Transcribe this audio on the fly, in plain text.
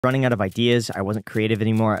running out of ideas. I wasn't creative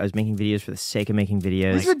anymore. I was making videos for the sake of making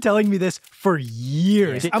videos. He's been telling me this for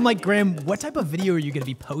years. I'm like, Graham, what type of video are you going to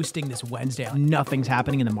be posting this Wednesday? Nothing's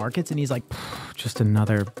happening in the markets. And he's like, just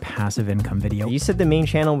another passive income video. You said the main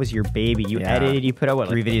channel was your baby. You edited, you put out what?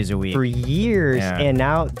 3 videos a week. For years. And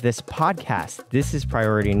now this podcast, this is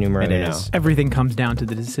priority numero uno. Everything comes down to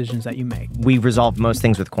the decisions that you make. We resolved most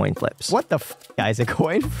things with coin flips. What the guys, a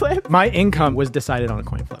coin flip? My income was decided on a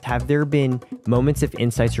coin flip. Have there been moments of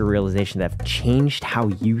insights or realization that have changed how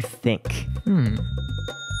you think?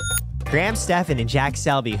 Graham Stephan and Jack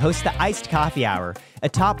Selby host the Iced Coffee Hour, a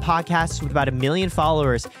top podcast with about 1 million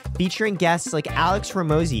followers featuring guests like Alex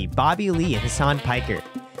Ramosi, Bobby Lee, and Hassan Piker.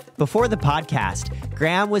 Before the podcast,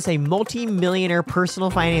 Graham was a multi-millionaire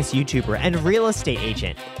personal finance YouTuber and real estate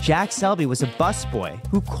agent. Jack Selby was a busboy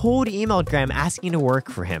who cold emailed Graham asking to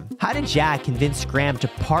work for him. How did Jack convince Graham to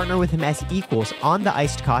partner with him as equals on the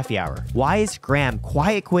Iced Coffee Hour? Why is Graham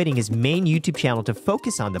quiet quitting his main YouTube channel to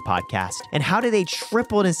focus on the podcast? And how did they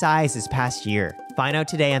triple in size this past year? Find out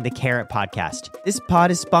today on the Karat podcast. This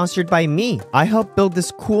pod is sponsored by me. I helped build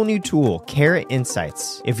this cool new tool, Karat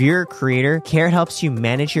Insights. If you're a creator, Karat helps you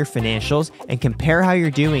manage your financials and compare how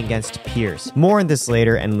you're doing against peers. More on this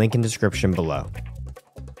later and link in description below.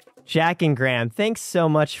 Jack and Graham, thanks so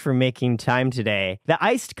much for making time today. The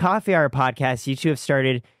Iced Coffee Hour podcast you two have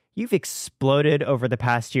started, you've exploded over the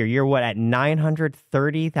past year. You're what, at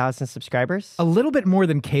 930,000 subscribers? A little bit more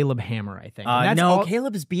than Caleb Hammer, I think. No,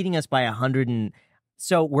 Caleb is beating us by 100 and...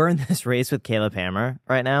 So we're in this race with Caleb Hammer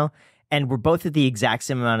right now, and we're both at the exact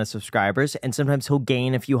same amount of subscribers, and sometimes he'll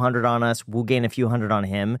gain a few hundred on us, we'll gain a few hundred on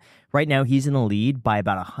him. Right now, he's in the lead by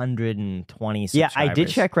about 120 subscribers. Yeah, I did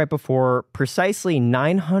check right before, precisely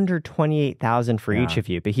 928,000 for each of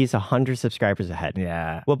you, but he's 100 subscribers ahead.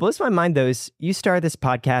 Yeah. What blows my mind, though, is you started this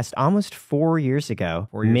podcast almost 4 years ago,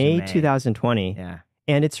 May 2020. Yeah.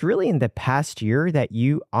 And it's really in the past year that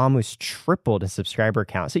you almost tripled a subscriber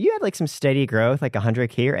count. So you had like some steady growth, like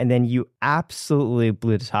 100K here, and then you absolutely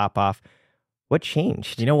blew the top off. What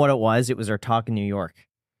changed? You know what it was? It was our talk in New York.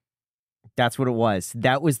 That's what it was.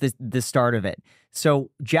 That was the start of it. So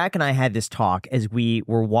Jack and I had this talk as we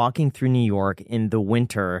were walking through New York in the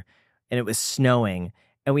winter, and it was snowing,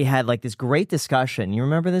 and we had like this great discussion. You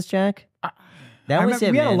remember this, Jack? That was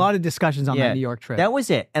it, We had a man. lot of discussions on that New York trip. That was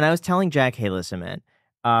it. And I was telling Jack, hey, listen, man,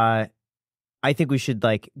 I think we should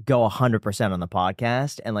like go 100% on the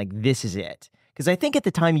podcast, and like this is it. Because I think at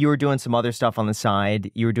the time you were doing some other stuff on the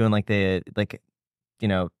side. You were doing like the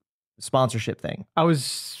sponsorship thing. I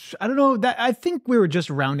don't know, I think we were just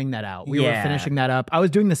rounding that out. We were finishing that up. I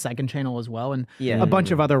was doing the second channel as well, and a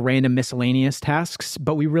bunch of other random miscellaneous tasks,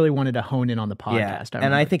 but we really wanted to hone in on the podcast.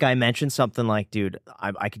 And I think I mentioned something like, dude,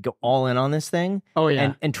 I could go all in on this thing. Oh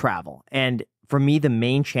yeah. And travel. And for me, the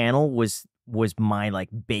main channel was my like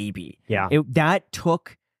baby. Yeah. That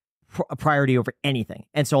took a priority over anything.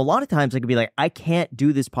 And so a lot of times I could be like, I can't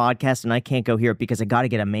do this podcast and I can't go here because I got to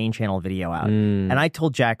get a main channel video out. And I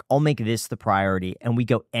told Jack, I'll make this the priority, and we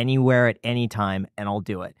go anywhere at any time and I'll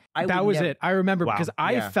do it. That was it. I remember because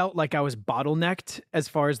I felt like I was bottlenecked as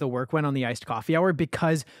far as the work went on the Iced Coffee Hour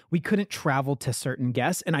because we couldn't travel to certain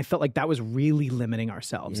guests, and I felt like that was really limiting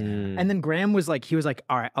ourselves. And then Graham was like,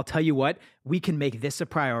 all right, I'll tell you what, we can make this a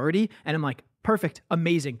priority. And I'm like, perfect,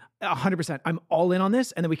 amazing, 100%. I'm all in on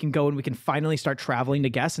this, and then we can go and we can finally start traveling to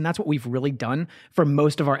guests, and that's what we've really done for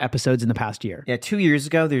most of our episodes in the past year. Yeah, 2 years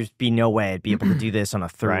ago, there'd be no way I'd be able to do this on a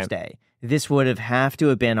Thursday. This would have to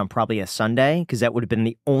have been on probably a Sunday, because that would have been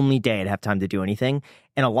the only day I'd have time to do anything.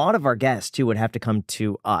 And a lot of our guests, too, would have to come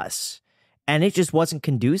to us. And it just wasn't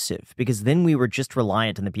conducive, because then we were just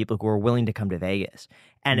reliant on the people who were willing to come to Vegas.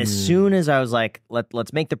 And as soon as I was like,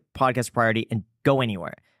 let's make the podcast a priority and go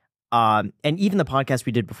anywhere. And even the podcast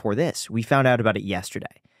we did before this, we found out about it yesterday.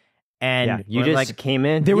 And you just like came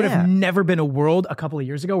in. There would have never been a world a couple of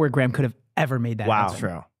years ago where Graham could have ever made that happen. That's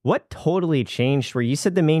true. What totally changed where you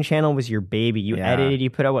said the main channel was your baby? You edited, you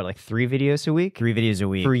put out what, like 3 videos a week? 3 videos a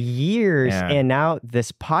week. For years. And now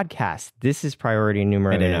this podcast, this is priority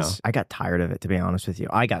numero uno. I got tired of it, to be honest with you.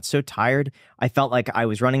 I got so tired. I felt like I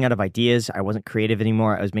was running out of ideas. I wasn't creative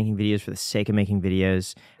anymore. I was making videos for the sake of making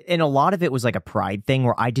videos. And a lot of it was like a pride thing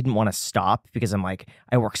where I didn't want to stop, because I'm like,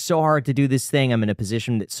 I work so hard to do this thing. I'm in a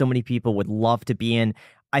position that so many people would love to be in.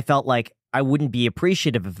 I felt like I wouldn't be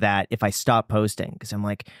appreciative of that if I stopped posting, because I'm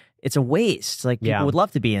like, it's a waste. Like, people would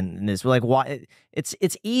love to be in this. We're like, why?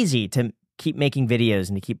 It's easy to keep making videos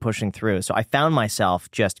and to keep pushing through. So I found myself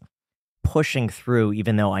just pushing through,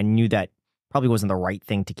 even though I knew that probably wasn't the right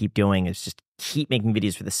thing to keep doing. Is just keep making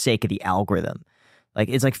videos for the sake of the algorithm. Like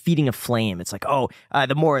it's like feeding a flame. It's like,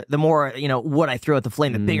 the more wood I throw at the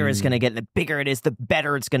flame, the bigger it's gonna get. The bigger it is, the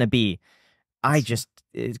better it's gonna be.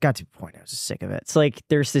 It got to the point I was just sick of it. It's like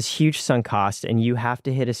there's this huge sunk cost, and you have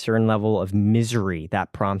to hit a certain level of misery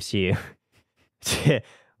that prompts you to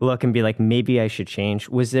look and be like, maybe I should change.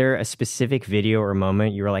 Was there a specific video or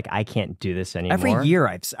moment you were like, I can't do this anymore? Every year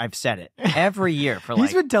I've said it. Every year for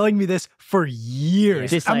He's been telling me this for years.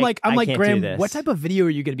 Just I'm like, Graham, what this. type of video are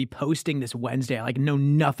you going to be posting this Wednesday? I know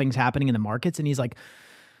nothing's happening in the markets. And he's like,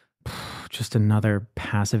 just another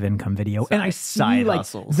passive income video. And I see like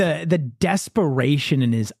the desperation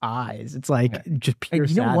in his eyes. It's like just pure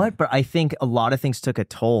You know what? But I think a lot of things took a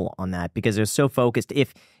toll on that because it was so focused.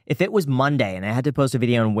 If it was Monday and I had to post a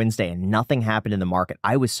video on Wednesday and nothing happened in the market,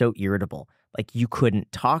 I was so irritable. Like you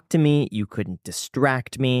couldn't talk to me. You couldn't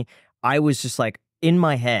distract me. I was just like in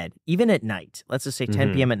my head, even at night, let's just say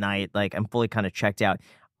 10 p.m. at night, like I'm fully kind of checked out.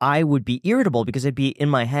 I would be irritable because I'd be in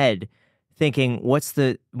my head thinking, what's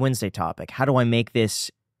the Wednesday topic? How do I make this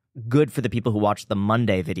good for the people who watch the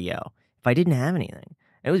Monday video? If I didn't have anything,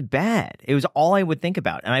 it was bad. It was all I would think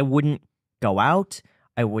about. And I wouldn't go out.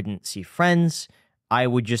 I wouldn't see friends. I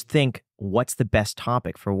would just think, what's the best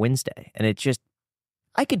topic for Wednesday? And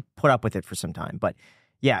I could put up with it for some time. But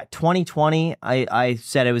yeah, 2020, I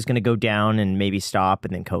said I was going to go down and maybe stop.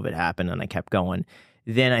 And then COVID happened and I kept going.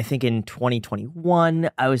 Then I think in 2021,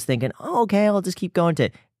 I was thinking, okay, I'll just keep going to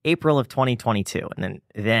April of 2022. And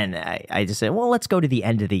then I just said, well, let's go to the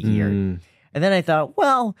end of the year. And then I thought,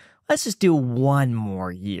 well, let's just do one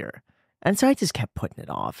more year. And so I just kept putting it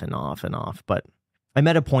off and off and off. But I'm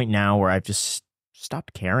at a point now where I've just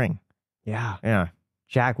stopped caring. Yeah.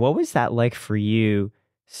 Jack, what was that like for you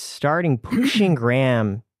pushing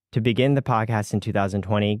Graham to begin the podcast in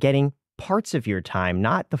 2020, getting parts of your time,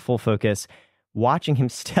 not the full focus, watching him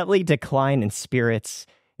steadily decline in spirits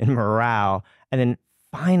and morale, and then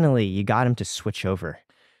finally, you got him to switch over.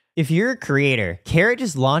 If you're a creator, Karat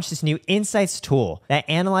just launched this new insights tool that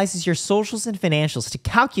analyzes your socials and financials to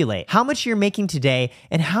calculate how much you're making today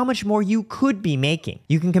and how much more you could be making.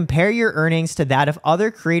 You can compare your earnings to that of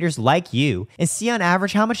other creators like you and see on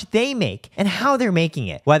average how much they make and how they're making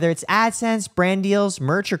it, whether it's AdSense, brand deals,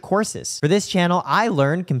 merch, or courses. For this channel, I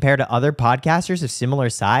learned compared to other podcasters of similar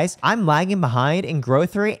size, I'm lagging behind in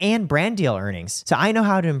growth rate and brand deal earnings, so I know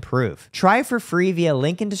how to improve. Try it for free via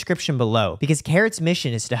link in description below because Karat's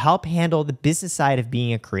mission is to help handle the business side of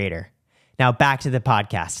being a creator. Now back to the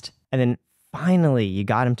podcast. And then finally, you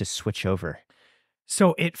got him to switch over.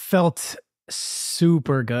 So it felt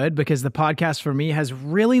super good because the podcast for me has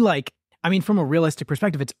really from a realistic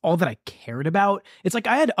perspective, it's all that I cared about. It's like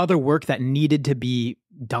I had other work that needed to be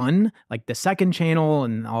done, like the second channel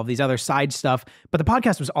and all of these other side stuff. But the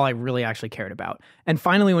podcast was all I really actually cared about. And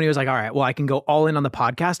finally, when he was like, all right, well, I can go all in on the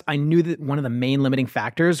podcast, I knew that one of the main limiting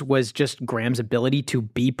factors was just Graham's ability to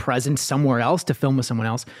be present somewhere else, to film with someone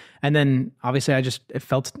else. And then obviously it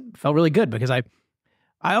felt really good because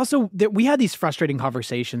we had these frustrating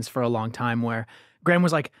conversations for a long time where Graham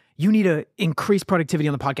was like, you need to increase productivity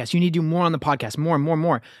on the podcast. You need to do more on the podcast, more and more and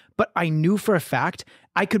more. But I knew for a fact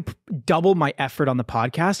I could double my effort on the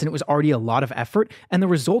podcast and it was already a lot of effort and the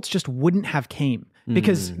results just wouldn't have came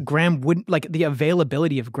because Graham wouldn't, the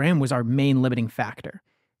availability of Graham was our main limiting factor.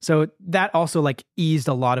 So that also eased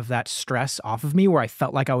a lot of that stress off of me where I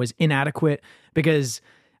felt like I was inadequate because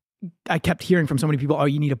I kept hearing from so many people, oh,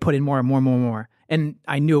 you need to put in more and more and more and more. And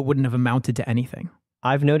I knew it wouldn't have amounted to anything.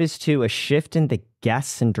 I've noticed too a shift in the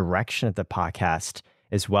guests and direction of the podcast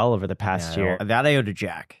as well over the past year. That I owe to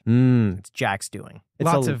Jack. It's Jack's doing. It's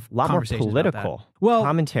a lot more political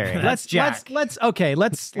commentary. Let's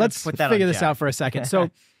figure this out for a second. So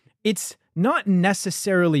it's not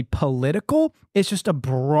necessarily political. It's just a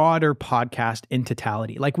broader podcast in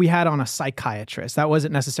totality. Like we had on a psychiatrist. That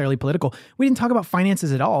wasn't necessarily political. We didn't talk about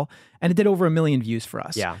finances at all. And it did over 1 million views for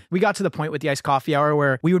us. Yeah. We got to the point with the Iced Coffee Hour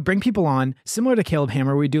where we would bring people on, similar to Caleb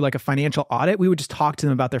Hammer, we'd do a financial audit. We would just talk to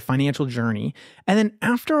them about their financial journey. And then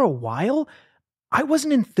after a while, I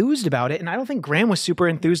wasn't enthused about it. And I don't think Graham was super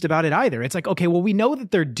enthused about it either. It's like, okay, well, we know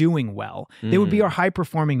that they're doing well. They would be our high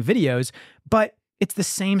performing videos, but it's the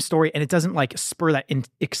same story and it doesn't spur that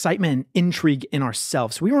excitement and intrigue in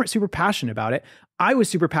ourselves. We weren't super passionate about it. I was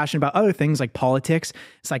super passionate about other things like politics,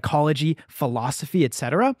 psychology, philosophy,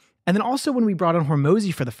 etc. And then also when we brought on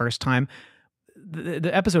Hormozy for the first time,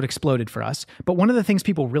 the episode exploded for us. But one of the things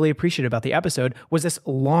people really appreciated about the episode was this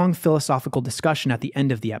long philosophical discussion at the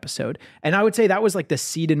end of the episode. And I would say that was like the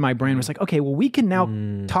seed in my brain was like, okay, well, we can now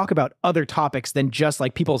talk about other topics than just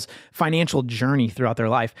like people's financial journey throughout their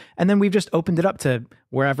life. And then we've just opened it up to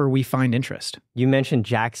wherever we find interest. You mentioned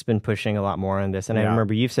Jack's been pushing a lot more on this. And I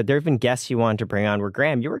remember you've said there have been guests you wanted to bring on where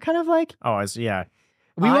Graham, you were kind of like,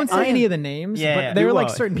 we won't say any of the names, but there are like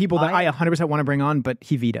certain people that I 100% want to bring on, but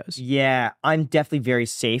he vetoes. Yeah, I'm definitely very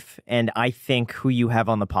safe. And I think who you have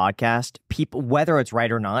on the podcast, people, whether it's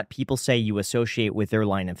right or not, people say you associate with their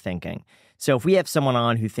line of thinking. So if we have someone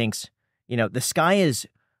on who thinks, the sky is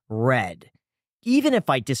red, even if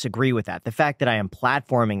I disagree with that, the fact that I am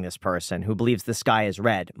platforming this person who believes the sky is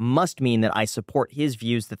red must mean that I support his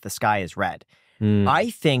views that the sky is red. I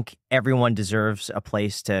think everyone deserves a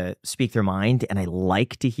place to speak their mind, and I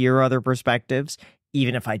like to hear other perspectives,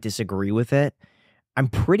 even if I disagree with it. I'm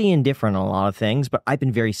pretty indifferent on a lot of things, but I've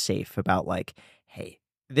been very safe about like, hey,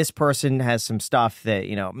 this person has some stuff that,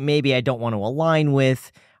 maybe I don't want to align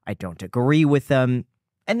with. I don't agree with them.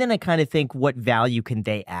 And then I kind of think, what value can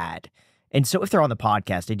they add? And so if they're on the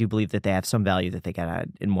podcast, I do believe that they have some value that they can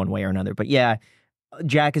add in one way or another. But yeah,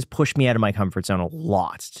 Jack has pushed me out of my comfort zone a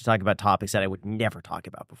lot to talk about topics that I would never talk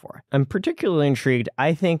about before. I'm particularly intrigued.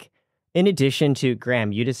 I think in addition to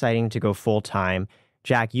Graham, you deciding to go full time,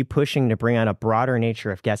 Jack, you pushing to bring on a broader nature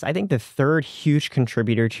of guests, I think the third huge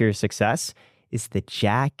contributor to your success is the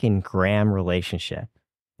Jack and Graham relationship.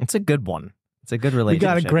 It's a good one. It's a good relationship.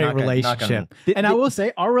 We got a great relationship. And I will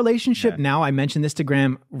say our relationship now, I mentioned this to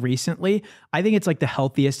Graham recently, I think it's like the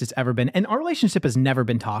healthiest it's ever been. And our relationship has never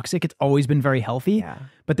been toxic. It's always been very healthy. Yeah.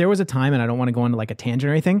 But there was a time, and I don't want to go into like a tangent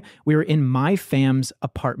or anything, we were in my fam's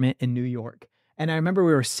apartment in New York. And I remember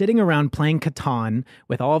we were sitting around playing Catan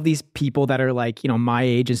with all of these people that are like, my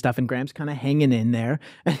age and stuff. And Graham's kind of hanging in there.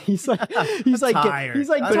 And he's like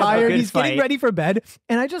tired. He's getting ready for bed.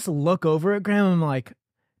 And I just look over at Graham and I'm like,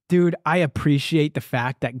 dude, I appreciate the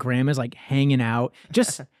fact that Graham is like hanging out,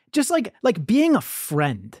 just like being a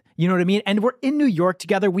friend. You know what I mean? And we're in New York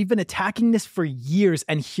together. We've been attacking this for years,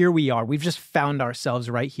 and here we are. We've just found ourselves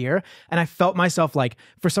right here. And I felt myself like,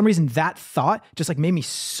 for some reason, that thought just like made me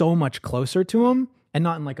so much closer to him, and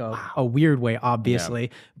not in like a weird way,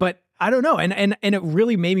 obviously, but I don't know. And it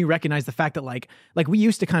really made me recognize the fact that like we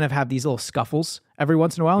used to kind of have these little scuffles every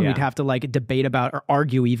once in a while, and we'd have to like debate about or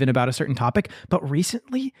argue even about a certain topic. But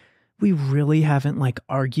recently we really haven't like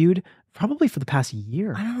argued probably for the past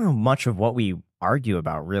year. I don't know much of what we argue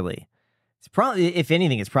about, really. It's probably, if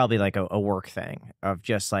anything, it's probably like a work thing of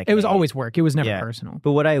just like... It was always work. It was never personal.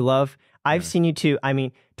 But what I love, I've seen you two,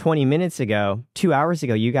 20 minutes ago, 2 hours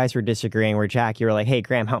ago, you guys were disagreeing where Jack, you were like, hey,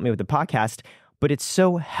 Graham, help me with the podcast. But it's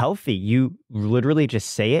so healthy. You literally just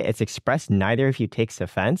say it. It's expressed. Neither of you takes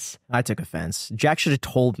offense. I took offense. Jack should have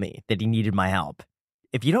told me that he needed my help.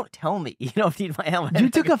 If you don't tell me, you don't need my help. You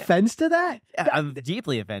took offense to that? I'm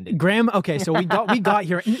deeply offended. Graham, okay, so we got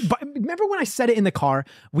here. But remember when I said it in the car?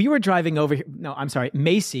 We were driving over here. No, I'm sorry.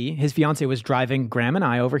 Macy, his fiance, was driving Graham and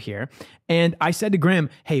I over here. And I said to Graham,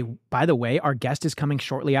 hey, by the way, our guest is coming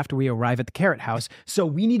shortly after we arrive at the Karat house. So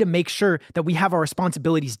we need to make sure that we have our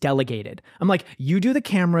responsibilities delegated. I'm like, you do the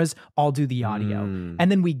cameras, I'll do the audio.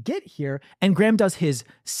 And then we get here and Graham does his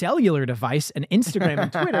cellular device and Instagram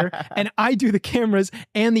and Twitter, and I do the cameras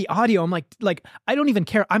and the audio. I'm like, I don't even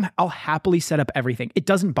care. I'll happily set up everything. It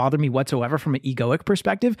doesn't bother me whatsoever from an egoic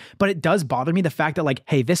perspective, but it does bother me the fact that like,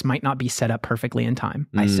 hey, this might not be set up perfectly in time.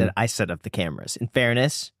 I set up the cameras. In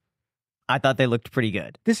fairness, I thought they looked pretty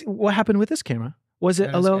good. What happened with this camera? Was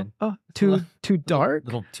it a little too dark?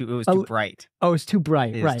 It was too bright. Oh, it's too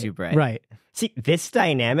bright. It was too bright. Right. See, this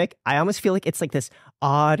dynamic, I almost feel like it's like this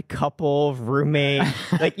odd couple, roommate.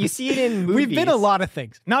 Like you see it in movies. We've been a lot of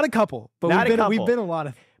things. Not a couple, but we've been a lot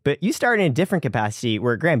of things. But you started in a different capacity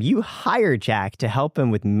where, Graham, you hired Jack to help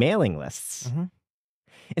him with mailing lists. Mm-hmm.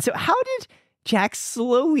 And so how did Jack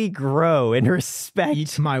slowly grow in respect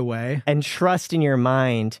Eat my way and trust in your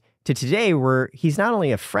mind to today where he's not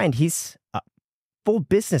only a friend, he's a full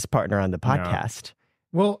business partner on the podcast? Yeah.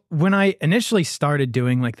 Well, when I initially started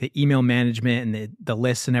doing like the email management and the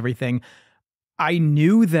lists and everything, I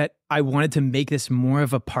knew that I wanted to make this more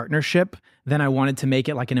of a partnership than I wanted to make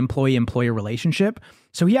it like an employee-employer relationship.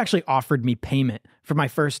 So he actually offered me payment for my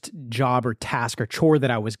first job or task or chore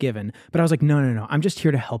that I was given. But I was like, no. I'm just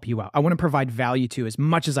here to help you out. I want to provide value to you as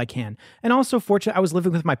much as I can. And also, fortunately, I was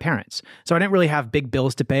living with my parents. So I didn't really have big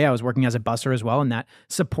bills to pay. I was working as a busser as well, and that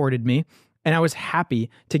supported me. And I was happy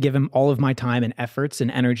to give him all of my time and efforts and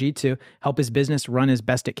energy to help his business run as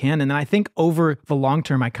best it can. And then I think over the long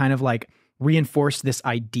term, I kind of like reinforced this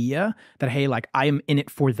idea that, hey, like I am in it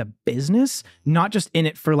for the business, not just in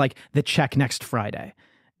it for like the check next Friday.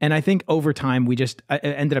 And I think over time, we just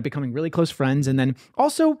ended up becoming really close friends. And then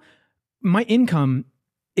also my income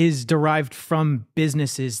is derived from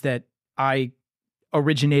businesses that I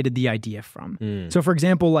originated the idea from. So for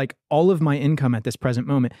example, like all of my income at this present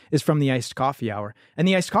moment is from the Iced Coffee Hour. And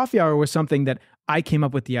the Iced Coffee Hour was something that I came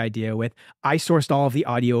up with the idea with. I sourced all of the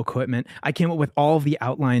audio equipment. I came up with all of the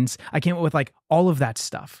outlines. I came up with like all of that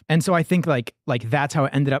stuff. And so I think like that's how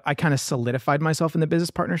it ended up. I kind of solidified myself in the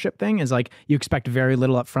business partnership thing, is like you expect very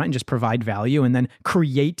little up front and just provide value and then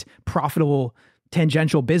create profitable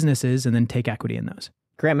tangential businesses and then take equity in those.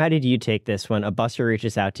 Graham, how did you take this when a buster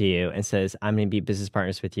reaches out to you and says, I'm going to be business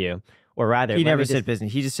partners with you? Or rather, he never said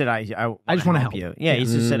business. He just said, I just want to help you. Yeah, he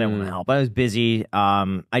just said, I want to help. I was busy.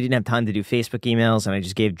 I didn't have time to do Facebook emails, and I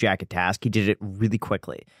just gave Jack a task. He did it really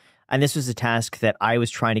quickly. And this was a task that I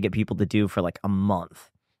was trying to get people to do for like a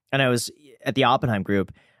month. And I was at the Oppenheim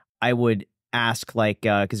group. I would ask like,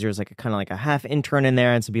 because there was like a kind of like a half intern in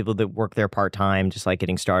there and some people that work there part-time, just like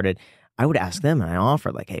getting started. I would ask them and I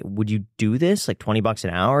offered like, hey, would you do this? Like $20 an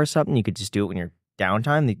hour or something? You could just do it when you're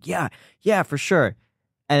downtime. They'd, yeah, for sure.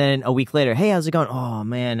 And then a week later, hey, how's it going? Oh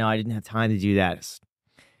man, no, I didn't have time to do that.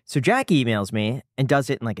 So Jack emails me and does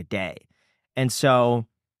it in like a day. And so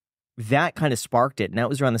that kind of sparked it. And that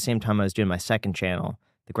was around the same time I was doing my second channel,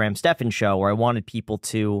 the Graham Stephan Show, where I wanted people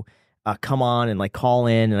to come on and like call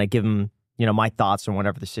in and I give them, you know, my thoughts on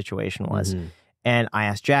whatever the situation was. And I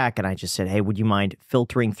asked Jack and I just said, hey, would you mind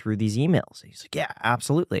filtering through these emails? And he's like, yeah,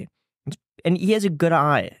 absolutely. And he has a good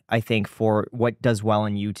eye, I think, for what does well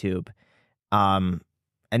on YouTube.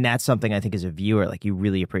 And that's something I think as a viewer, like you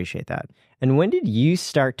really appreciate that. And when did you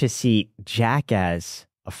start to see Jack as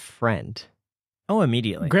a friend? Oh,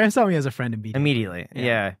 immediately. Graham saw me as a friend immediately. Immediately,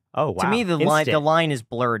 yeah. Oh, wow. To me, the line is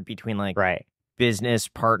blurred between like business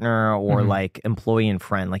partner or like employee and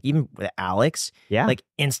friend. Like even with Alex, like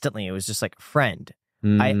instantly it was just like friend.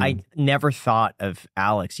 I never thought of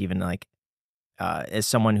Alex even like as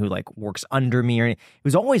someone who like works under me, or it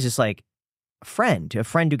was always just like a friend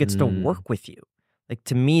who gets to work with you. Like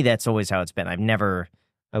to me, that's always how it's been. I've never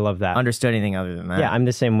I love that. understood anything other than that. Yeah, I'm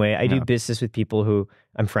the same way. I do business with people who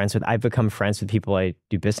I'm friends with. I've become friends with people I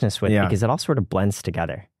do business with because it all sort of blends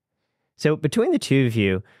together. So between the two of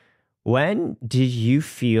you, when did you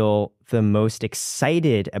feel the most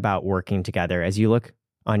excited about working together as you look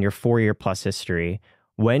on your 4-year plus history?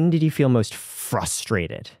 When did you feel most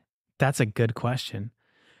frustrated? That's a good question.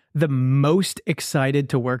 The most excited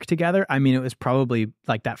to work together, I mean, it was probably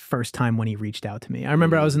like that first time when he reached out to me. I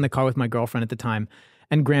remember I was in the car with my girlfriend at the time,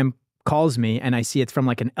 and Graham calls me, and I see it's from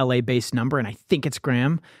like an LA-based number, and I think it's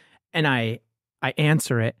Graham, and I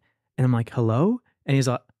answer it, and I'm like, hello? And he's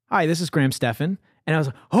like, hi, this is Graham Stephan. And I was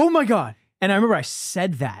like, oh my God. And I remember I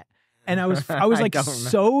said that. And I was like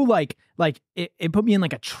so like it put me in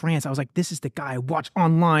like a trance. I was like, this is the guy I watch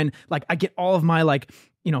online. Like I get all of my like,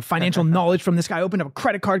 you know, financial knowledge from this guy. I opened up a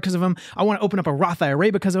credit card because of him. I want to open up a Roth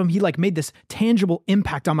IRA because of him. He like made this tangible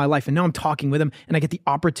impact on my life. And now I'm talking with him and I get the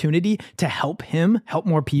opportunity to help him, help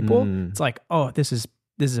more people. It's like, oh, this is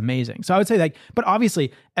amazing. So I would say like, but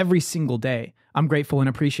obviously every single day I'm grateful and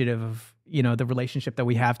appreciative of, you know, the relationship that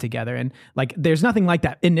we have together. And like, there's nothing like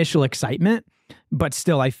that initial excitement, but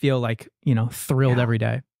still I feel like, you know, thrilled every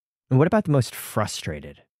day. And what about the most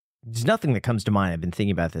frustrated? There's nothing that comes to mind. I've been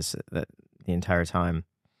thinking about this the entire time.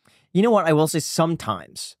 You know what? I will say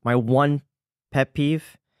sometimes my one pet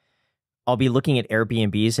peeve, I'll be looking at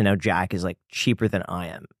Airbnbs and now Jack is like cheaper than I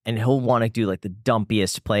am. And he'll want to do like the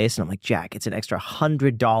dumpiest place. And I'm like, Jack, it's an extra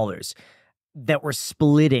 $100 that we're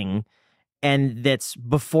splitting and that's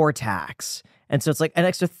before tax. And so it's like an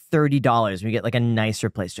extra $30. We get like a nicer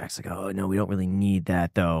place. Jack's like, oh, no, we don't really need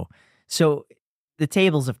that though. So the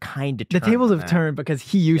tables have kind of turned. The tables have turned because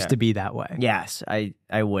he used to be that way. Yes, I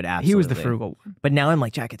would absolutely. He was the frugal one. But now I'm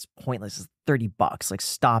like, Jack, it's pointless. It's $30. Like,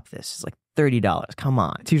 stop this. It's like $30. Come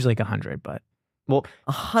on. It's usually like 100, but well,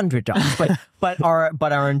 $100.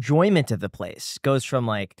 but our enjoyment of the place goes from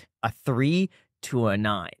like a 3 to a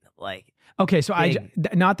 9. Like. Okay, so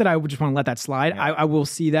not that I would just want to let that slide. Yeah. I will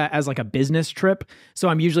see that as like a business trip. So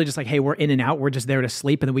I'm usually just like, hey, we're in and out. We're just there to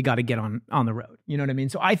sleep, and then we got to get on the road. You know what I mean?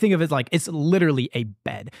 So I think of it like it's literally a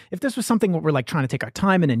bed. If this was something where we're like trying to take our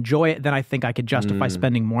time and enjoy it, then I think I could justify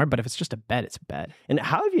spending more. But if it's just a bed, it's a bed. And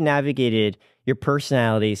how have you navigated your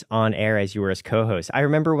personalities on air as you were as co-host? I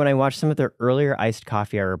remember when I watched some of their earlier Iced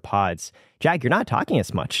Coffee Hour pods, Jack, you're not talking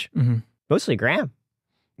as much. Mostly Graham.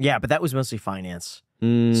 Yeah, but that was mostly finance.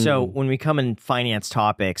 So when we come in finance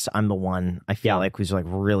topics, I'm the one I feel like who's like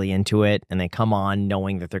really into it, and they come on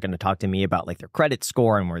knowing that they're going to talk to me about like their credit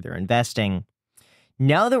score and where they're investing.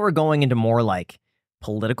 Now that we're going into more like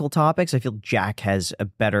political topics, I feel Jack has a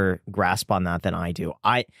better grasp on that than I do.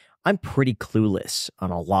 I'm pretty clueless on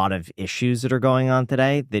a lot of issues that are going on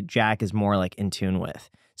today that Jack is more like in tune with.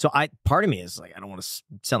 So part of me is like, I don't want to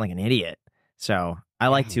sound like an idiot. So I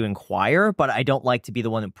like to inquire, but I don't like to be the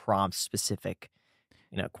one that prompts specific,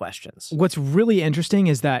 questions. What's really interesting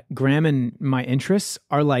is that Graham and my interests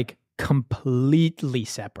are like completely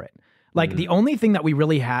separate. Like the only thing that we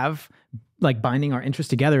really have like binding our interests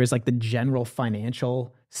together is like the general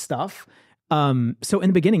financial stuff. So in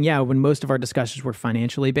the beginning, when most of our discussions were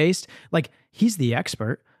financially based, like he's the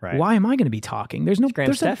expert. Right. Why am I going to be talking? There's no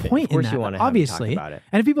point in that, obviously. And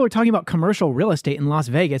if people are talking about commercial real estate in Las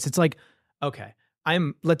Vegas, it's like, okay,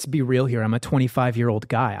 let's be real here. I'm a 25-year-old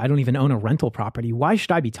guy. I don't even own a rental property. Why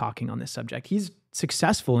should I be talking on this subject? He's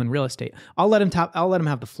successful in real estate. I'll let him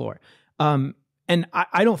have the floor. And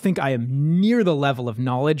I don't think I am near the level of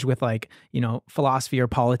knowledge with like, philosophy or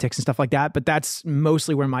politics and stuff like that, but that's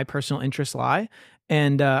mostly where my personal interests lie.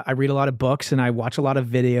 And I read a lot of books and I watch a lot of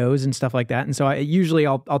videos and stuff like that. And so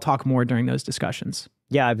I'll talk more during those discussions.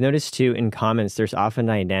 Yeah, I've noticed too in comments, there's often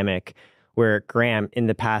a dynamic where Graham, in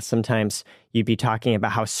the past, sometimes you'd be talking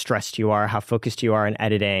about how stressed you are, how focused you are in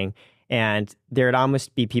editing. And there'd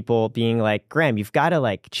almost be people being like, Graham, you've got to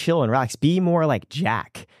like chill and relax. Be more like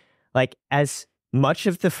Jack. Like as much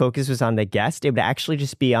of the focus was on the guest, it would actually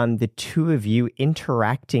just be on the two of you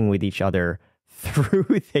interacting with each other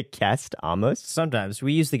through the guest almost. Sometimes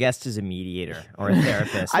we use the guest as a mediator or a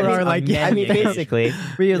therapist. Basically.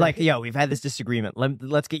 Where you're like, we've had this disagreement.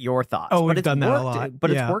 Let's get your thoughts. Oh, we've done that a lot. But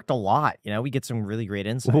it's worked a lot. We get some really great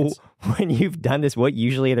insights. When you've done this, what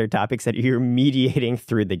usually are there topics that you're mediating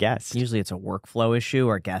through the guest? Usually it's a workflow issue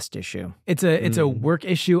or a guest issue. It's a work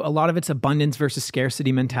issue. A lot of it's abundance versus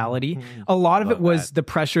scarcity mentality. A lot of it was the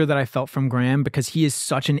pressure that I felt from Graham because he is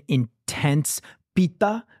such an intense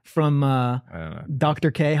pita from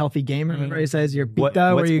Dr. K, Healthy Gamer. Remember he says you're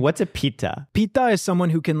pita. What's a pita? Pita is someone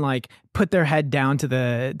who can like put their head down to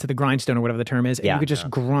the grindstone or whatever the term is, and you could just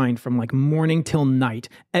grind from like morning till night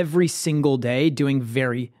every single day doing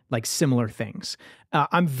very like similar things.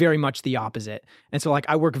 I'm very much the opposite. And so like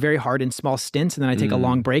I work very hard in small stints and then I take a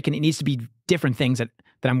long break, and it needs to be different things that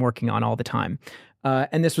I'm working on all the time.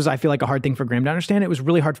 And this was, I feel like, a hard thing for Graham to understand. It was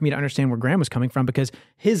really hard for me to understand where Graham was coming from because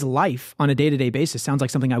his life on a day-to-day basis sounds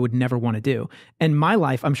like something I would never want to do. And my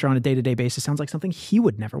life, I'm sure, on a day-to-day basis sounds like something he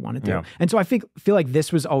would never want to do. Yeah. And so I feel like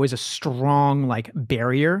this was always a strong like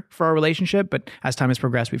barrier for our relationship. But as time has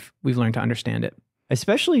progressed, we've learned to understand it.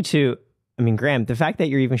 Especially Graham, the fact that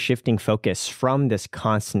you're even shifting focus from this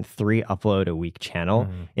constant 3 upload a week channel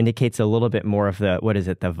indicates a little bit more of the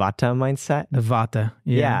Vata mindset? The Vata.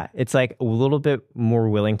 Yeah. It's like a little bit more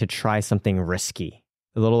willing to try something risky,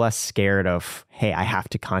 a little less scared of, hey, I have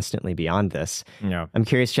to constantly be on this. Yeah. I'm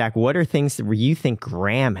curious, Jack, what are things where you think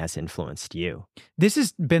Graham has influenced you? This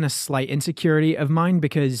has been a slight insecurity of mine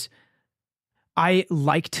because I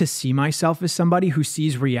like to see myself as somebody who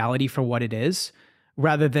sees reality for what it is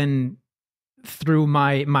rather than through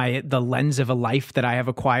the lens of a life that I have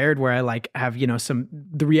acquired where I like have,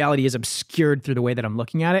 the reality is obscured through the way that I'm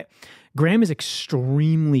looking at it. Graham is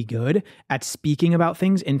extremely good at speaking about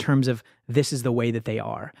things in terms of this is the way that they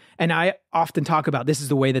are. And I often talk about this is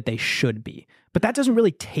the way that they should be. But that doesn't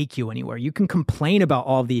really take you anywhere. You can complain about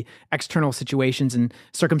all the external situations and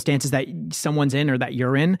circumstances that someone's in or that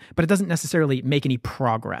you're in, but it doesn't necessarily make any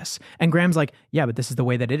progress. And Graham's like, yeah, but this is the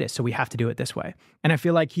way that it is, so we have to do it this way. And I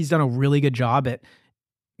feel like he's done a really good job at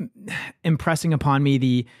impressing upon me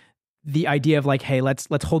the idea of like, hey, let's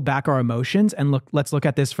hold back our emotions and let's look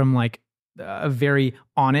at this from like a very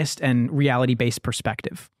honest and reality-based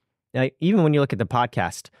perspective. Like, even when you look at the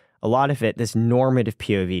podcast, a lot of it, this normative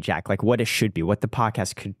POV, Jack, like what it should be, what the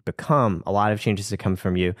podcast could become, a lot of changes that come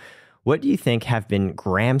from you. What do you think have been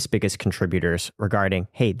Graham's biggest contributors regarding,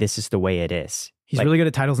 hey, this is the way it is? He's really good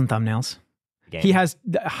at titles and thumbnails. He has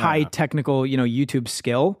high technical, YouTube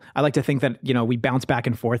skill. I like to think that, we bounce back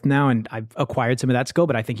and forth now, and I've acquired some of that skill,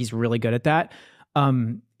 but I think he's really good at that.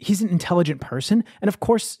 He's an intelligent person. And of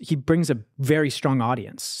course, he brings a very strong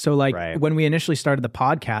audience. So when we initially started the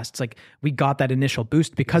podcast, it's like we got that initial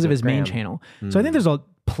boost because of his main channel. So I think there's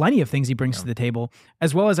plenty of things he brings to the table,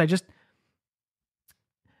 as well as I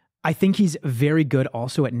think he's very good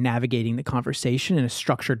also at navigating the conversation in a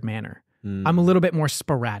structured manner. I'm a little bit more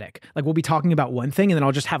sporadic. Like we'll be talking about one thing and then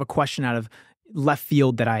I'll just have a question out of left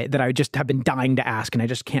field that I just have been dying to ask, and I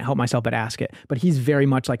just can't help myself but ask it. But he's very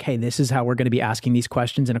much like, hey, this is how we're going to be asking these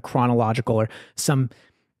questions in a chronological or some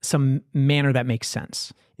manner that makes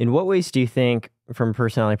sense. In what ways do you think, from a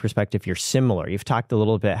personality perspective, you're similar? You've talked a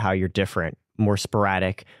little bit how you're different, more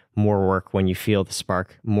sporadic, more work when you feel the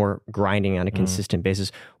spark, more grinding on a consistent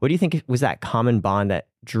basis. What do you think was that common bond that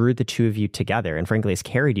drew the two of you together and frankly has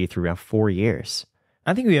carried you through around 4 years?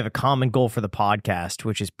 I think we have a common goal for the podcast,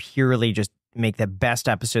 which is purely just make the best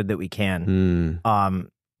episode that we can.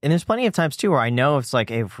 And there's plenty of times too where I know it's like,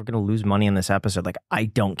 hey, if we're going to lose money on this episode, like I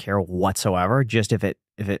don't care whatsoever, just if it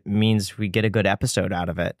means we get a good episode out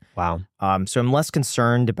of it. Wow. So I'm less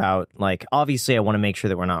concerned about, like, obviously I want to make sure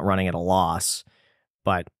that we're not running at a loss,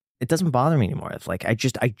 but it doesn't bother me anymore. It's like I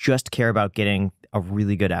just care about getting a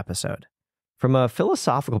really good episode. From a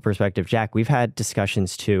philosophical perspective, Jack, we've had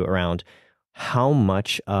discussions too around how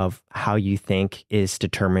much of how you think is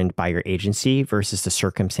determined by your agency versus the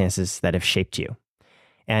circumstances that have shaped you.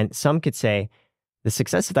 And some could say the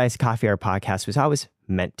success of the Iced Coffee Hour podcast was always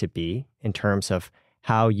meant to be in terms of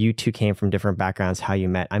how you two came from different backgrounds, how you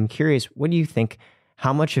met. I'm curious, what do you think,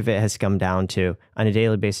 how much of it has come down to on a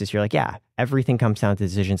daily basis? You're like, yeah, everything comes down to the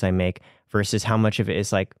decisions I make versus how much of it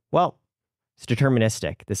is like, well, it's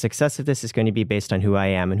deterministic. The success of this is going to be based on who I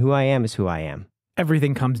am, and who I am is who I am.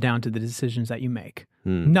 Everything comes down to the decisions that you make.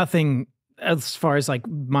 Nothing, as far as like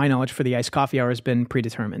my knowledge for the Iced Coffee Hour, has been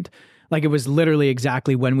predetermined. Like it was literally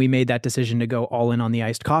exactly when we made that decision to go all in on the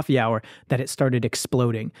Iced Coffee Hour that it started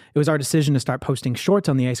exploding. It was our decision to start posting shorts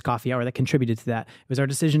on the Iced Coffee Hour that contributed to that. It was our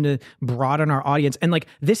decision to broaden our audience. And like,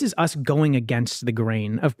 this is us going against the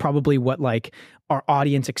grain of probably what like our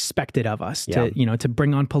audience expected of us to, you know, to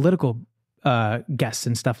bring on political guests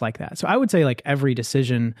and stuff like that. So I would say like every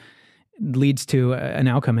decision leads to an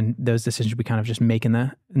outcome, and those decisions we kind of just make in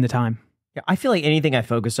the time. Yeah, I feel like anything I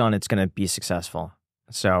focus on, it's going to be successful.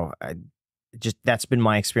 So that's been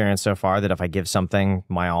my experience so far, that if I give something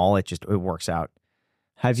my all, it works out.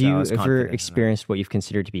 Have you ever experienced what you've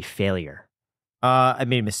considered to be failure? I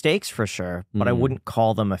made mistakes for sure, but I wouldn't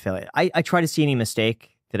call them a failure. I try to see any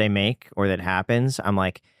mistake that I make or that happens. I'm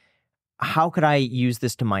like, how could I use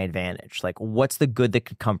this to my advantage? Like, what's the good that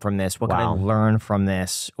could come from this? What can I learn from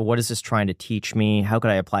this? What is this trying to teach me? How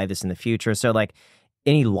could I apply this in the future? So like,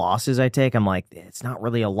 any losses I take, I'm like, it's not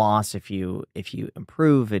really a loss if you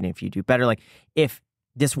improve and if you do better. Like, if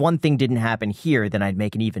this one thing didn't happen here, then I'd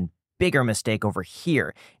make an even bigger mistake over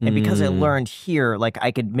here. And because I learned here, like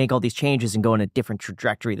I could make all these changes and go in a different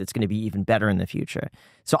trajectory that's going to be even better in the future.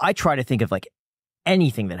 So I try to think of like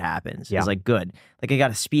anything that happens is like good. Like I got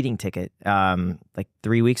a speeding ticket like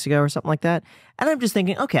 3 weeks ago or something like that. And I'm just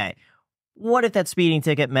thinking, okay, what if that speeding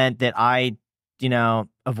ticket meant that I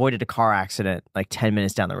avoided a car accident like 10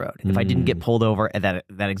 minutes down the road if I didn't get pulled over at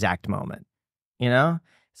that exact moment,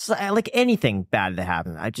 So like anything bad that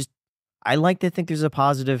happens, I like to think there's a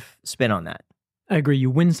positive spin on that. I agree.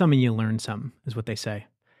 You win some and you learn some, is what they say.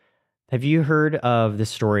 Have you heard of the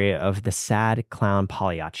story of the sad clown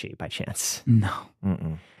Pagliacci by chance? No.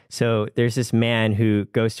 So there's this man who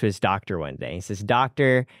goes to his doctor one day. He says,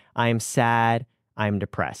 "Doctor, I am sad. I'm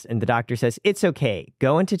depressed." And the doctor says, "It's okay.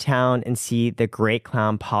 Go into town and see the great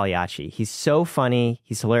clown Pagliacci. He's so funny.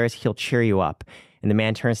 He's hilarious. He'll cheer you up." And the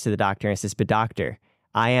man turns to the doctor and says, "But doctor,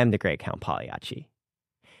 I am the great clown Pagliacci."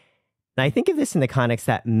 And I think of this in the context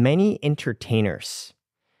that many entertainers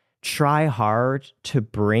try hard to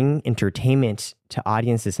bring entertainment to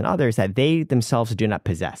audiences and others that they themselves do not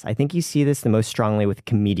possess. I think you see this the most strongly with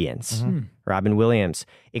comedians. Robin Williams,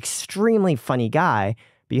 extremely funny guy,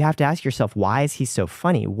 but you have to ask yourself, why is he so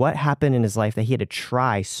funny? What happened in his life that he had to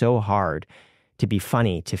try so hard to be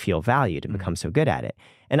funny, to feel valued, and become so good at it?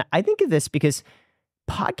 And I think of this because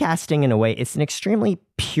podcasting, in a way, it's an extremely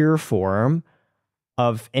pure form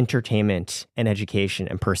of entertainment and education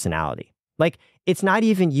and personality. Like, it's not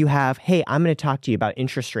even you have, hey, I'm going to talk to you about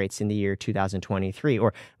interest rates in the year 2023,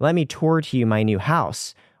 or let me tour to you my new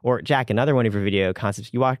house. Or Jack, another one of your video concepts,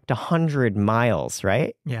 you walked 100 miles,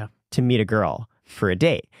 right? Yeah. To meet a girl for a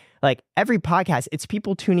date. Like every podcast, it's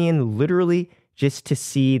people tuning in literally just to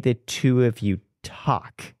see the two of you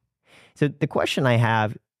talk. So the question I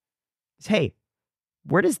have is, hey,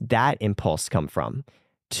 where does that impulse come from?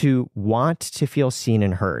 To want to feel seen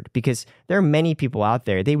and heard? Because there are many people out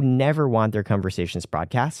there, they would never want their conversations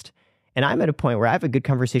broadcast. And I'm at a point where I have a good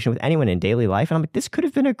conversation with anyone in daily life. And I'm like, this could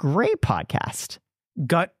have been a great podcast.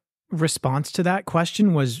 Gut response to that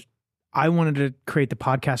question was, I wanted to create the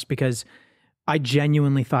podcast because I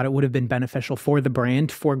genuinely thought it would have been beneficial for the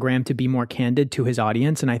brand, for Graham to be more candid to his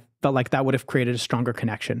audience. And felt like that would have created a stronger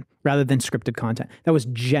connection rather than scripted content. That was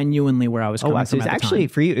genuinely where I was coming from. So it's at the actually time.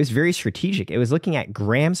 for you, it was very strategic. It was looking at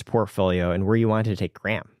Graham's portfolio and where you wanted to take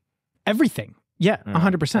Graham. Everything. Yeah,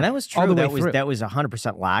 100%. And that was true. All the way That was through. that was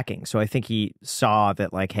 100% lacking. So I think he saw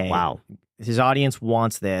that, like, hey, Wow. his audience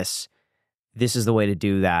wants this. This is the way to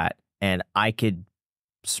do that, and I could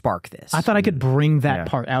spark this. I thought I could bring that Yeah.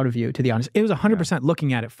 part out of you, to the honest. It was 100%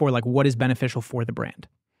 looking at it for like what is beneficial for the brand.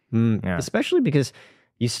 Yeah. Especially because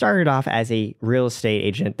you started off as a real estate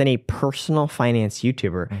agent, then a personal finance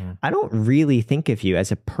YouTuber. I don't really think of you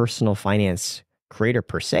as a personal finance creator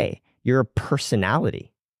per se. You're a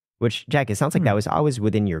personality, which, Jack, it sounds like that was always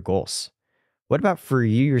within your goals. What about for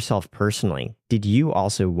you yourself personally? Did you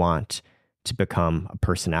also want to become a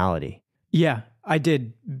personality? Yeah, I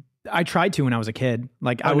did. I tried to when I was a kid.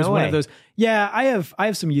 Like I Oh, was no one way. of those. Yeah, I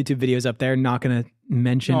have some YouTube videos up there. Not gonna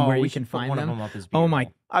mention where you can find one them. of them up is Oh my You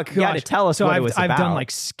got to gosh. tell us So what it I've was I've about. done like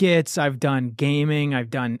skits. I've done gaming. I've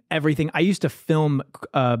done everything. I used to film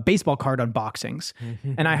baseball card unboxings,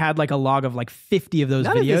 and I had like a log of like 50 of those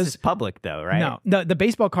None videos. of this is public though, right? No, the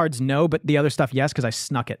baseball cards, no, but the other stuff, yes, because I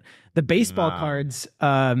snuck it. The baseball cards,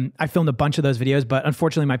 I filmed a bunch of those videos, but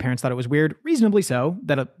unfortunately, my parents thought it was weird, reasonably so,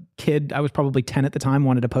 that a kid, I was probably 10 at the time,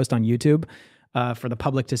 wanted to post on YouTube for the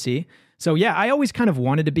public to see. So yeah, I always kind of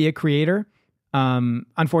wanted to be a creator.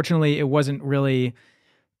 Unfortunately, it wasn't really,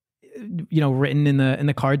 written in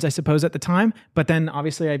the cards, I suppose, at the time. But then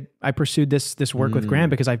obviously, I pursued this work with Graham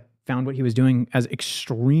because I found what he was doing as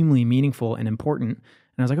extremely meaningful and important. And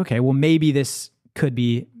I was like, okay, well, maybe this could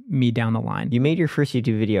be me down the line. You made your first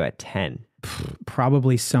YouTube video at 10.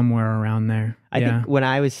 Probably somewhere around there. I think when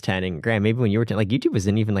I was 10, and Graham, maybe when you were 10, like YouTube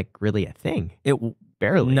wasn't even like really a thing.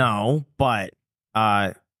 Barely. No, but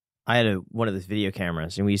I had one of those video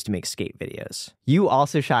cameras, and we used to make skate videos. You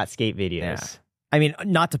also shot skate videos. Yeah. I mean,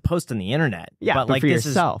 not to post on the internet. Yeah, but like for this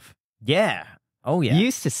yourself. Yeah. Oh yeah. You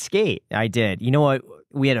used to skate. I did. You know what?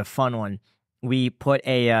 We had a fun one. We put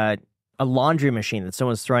a laundry machine that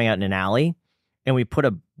someone's throwing out in an alley, and we put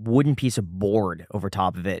a wooden piece of board over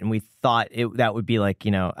top of it, and we thought that would be like,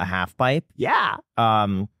 a half pipe. Yeah.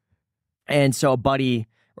 And so a buddy,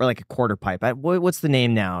 or like a quarter pipe. What's the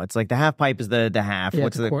name now? It's like the half pipe is the half. Yeah,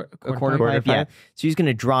 What's it's a the quarter pipe? pipe. Yeah. So he's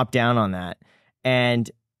gonna drop down on that,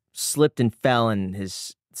 and slipped and fell, and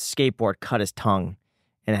his skateboard cut his tongue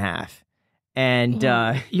in half. And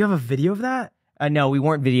You have a video of that? no, we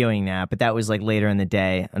weren't videoing that, but that was like later in the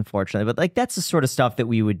day, unfortunately. But like that's the sort of stuff that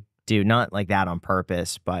we would do, not like that on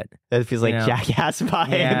purpose, but That feels like jackass vibes.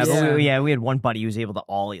 yeah, Yeah. but we had one buddy who was able to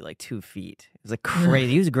ollie like 2 feet. It was like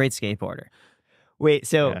crazy. He was a great skateboarder. Wait,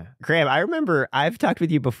 so Yeah. Graham, I remember I've talked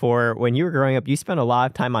with you before. When you were growing up, you spent a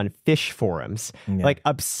lot of time on fish forums, Yeah. like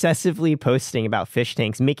obsessively posting about fish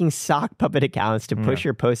tanks, making sock puppet accounts to push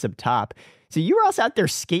your posts up top. So you were also out there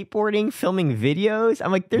skateboarding, filming videos.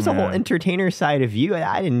 I'm like, there's a whole entertainer side of you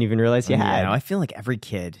I didn't even realize you had. I feel like every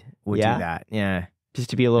kid would Yeah? do that. Yeah. Just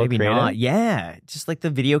to be a little Maybe creative. not. Yeah. Just like the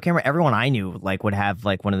video camera. Everyone I knew like would have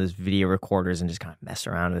like one of those video recorders and just kind of mess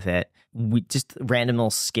around with it. We just random little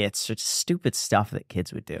skits or just stupid stuff that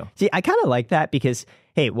kids would do. See, I kind of like that because,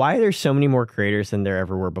 hey, why are there so many more creators than there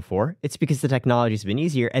ever were before? It's because the technology's been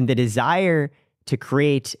easier, and the desire to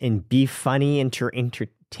create and be funny and to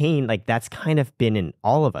entertain, like that's kind of been in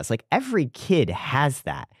all of us. Like every kid has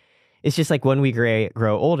that. It's just like when we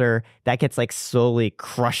grow older, that gets like slowly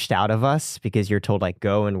crushed out of us because you're told like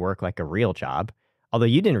go and work like a real job. Although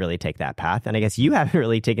you didn't really take that path, and I guess you haven't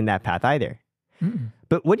really taken that path either.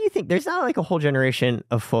 But what do you think? There's not like a whole generation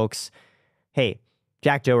of folks. Hey,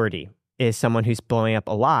 Jack Doherty is someone who's blowing up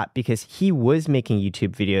a lot because he was making YouTube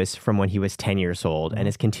videos from when he was 10 years old and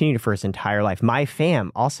has continued for his entire life. My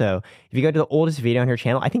fam also, if you go to the oldest video on her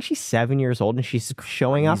channel, I think she's 7 years old and she's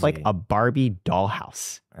showing off like a Barbie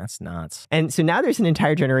dollhouse. That's nuts. And so now there's an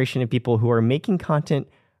entire generation of people who are making content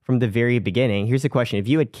from the very beginning. Here's the question. If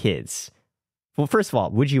you had kids, well, first of all,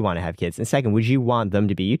 would you want to have kids? And second, would you want them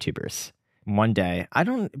to be YouTubers? One day.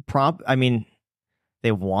 I mean,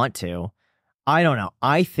 they want to. I don't know.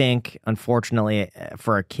 I think, unfortunately,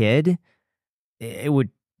 for a kid, it would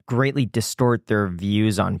greatly distort their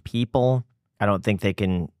views on people. I don't think they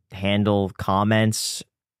can handle comments,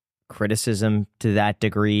 criticism to that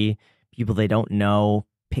degree. People they don't know,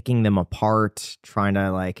 picking them apart, trying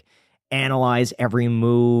to like analyze every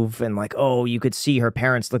move and like, oh, you could see her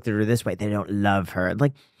parents looked at her this way. They don't love her.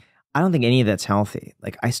 Like, I don't think any of that's healthy.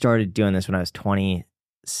 Like, I started doing this when I was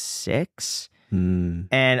 26. And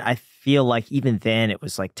I feel like even then it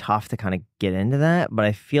was like tough to kind of get into that. But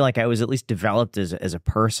I feel like I was at least developed as a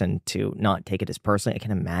person to not take it as personally. I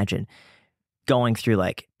can imagine going through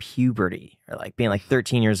like puberty or like being like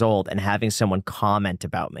 13 years old and having someone comment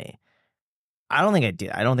about me, I don't think I'd do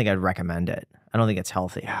that. I don't think I'd recommend it. I don't think it's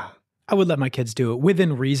healthy. Yeah. I would let my kids do it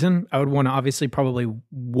within reason. I would want to obviously probably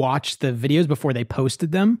watch the videos before they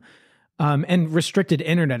posted them, and restricted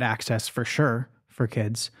internet access for sure for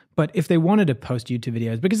kids. But if they wanted to post YouTube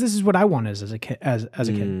videos, because this is what I wanted as a kid, as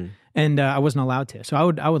a kid, and I wasn't allowed to, so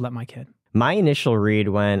I would let my kid. My initial read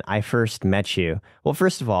when I first met you, well,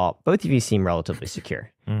 first of all, both of you seem relatively secure,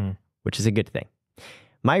 which is a good thing.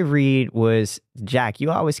 My read was, Jack,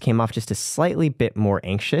 you always came off just a slightly bit more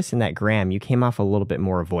anxious, and that Graham, you came off a little bit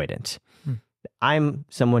more avoidant. I'm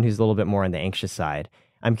someone who's a little bit more on the anxious side.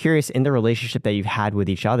 I'm curious, in the relationship that you've had with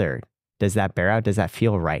each other, does that bear out? Does that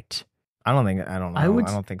feel right? I don't know. I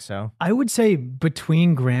don't think so. I would say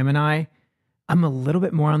between Graham and I'm a little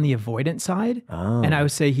bit more on the avoidant side, and I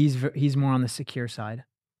would say he's more on the secure side.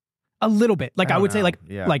 A little bit. Like I would say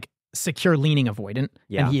like secure leaning avoidant,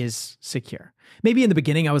 and he is secure. Maybe in the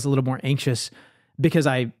beginning I was a little more anxious because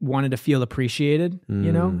I wanted to feel appreciated,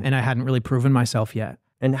 you know, and I hadn't really proven myself yet.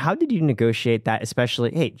 And how did you negotiate that?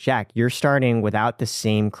 Especially, hey, Jack, you're starting without the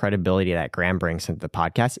same credibility that Graham brings into the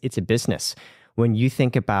podcast. It's a business. When you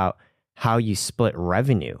think about how you split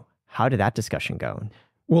revenue, how did that discussion go?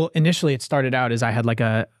 Well, initially it started out as I had like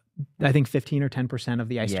I think 15 or 10% of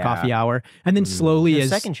the iced coffee hour. And then slowly the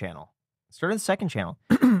second channel. Started the second channel.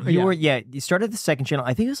 You started the second channel.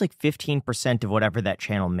 I think it was like 15% of whatever that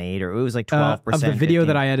channel made, or it was like 12%. Of the video 15.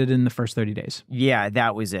 that I edited in the first 30 days. Yeah,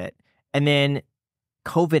 that was it. And then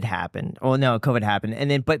COVID happened. Oh no, COVID happened. And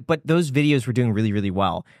then, but those videos were doing really, really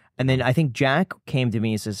well. And then I think Jack came to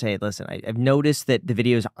me and says, hey, listen, I've noticed that the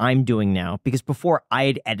videos I'm doing now, because before I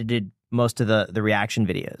had edited most of the reaction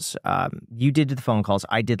videos. You did the phone calls.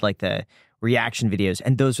 I did like the reaction videos.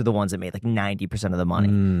 And those are the ones that made like 90% of the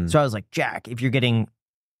money. So I was like, Jack, if you're getting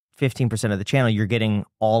 15% of the channel, you're getting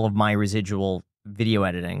all of my residual video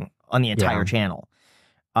editing on the entire channel.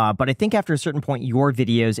 But I think after a certain point, your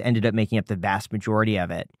videos ended up making up the vast majority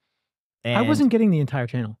of it. And I wasn't getting the entire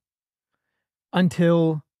channel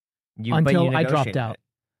until I dropped out.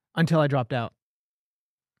 Until I dropped out.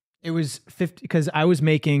 It was 50 because I was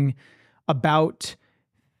making about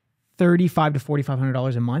 $3,500 to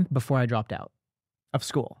 $4,500 a month before I dropped out of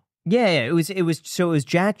school. Yeah, it was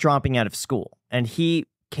Jack dropping out of school, and he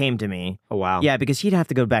came to me. Oh wow. Yeah, because he'd have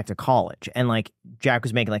to go back to college, and like Jack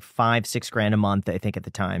was making like $5-6 grand a month, I think at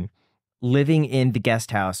the time, living in the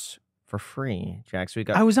guest house for free. Jack, so we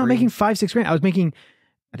got. I was not making $5-6 grand. I was making.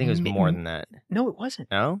 I think it was more than that. No, it wasn't.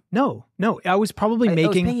 No? No. I was probably making. I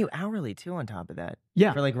was paying you hourly too on top of that.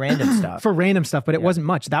 Yeah. For like random stuff. For random stuff, but it wasn't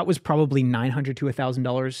much. That was probably $900 to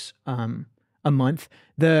 $1,000 a month.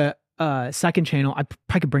 The second channel,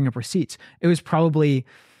 I could bring up receipts. It was probably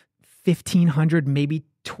 $1,500, maybe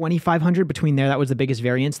 $2,500 between there. That was the biggest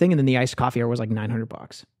variance thing. And then the iced coffee hour was like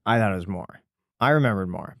 $900. I thought it was more. I remembered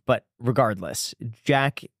more. But regardless,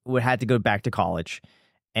 Jack had to go back to college,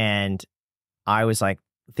 and I was like,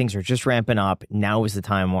 things are just ramping up. Now is the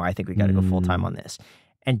time where I think we got to go full time on this.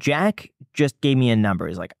 And Jack just gave me a number.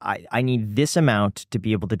 He's like, I need this amount to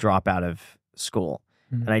be able to drop out of school.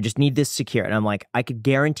 And I just need this secure. And I'm like, I could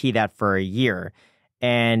guarantee that for a year.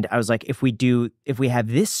 And I was like, if we have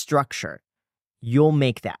this structure, you'll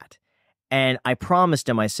make that. And I promised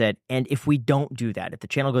him, I said, and if we don't do that, if the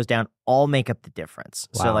channel goes down, I'll make up the difference.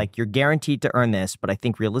 Wow. So like, you're guaranteed to earn this, but I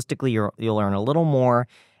think realistically you'll earn a little more,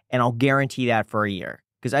 and I'll guarantee that for a year.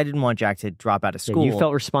 Because I didn't want Jack to drop out of school. Yeah, you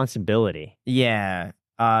felt responsibility. Yeah.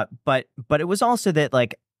 But it was also that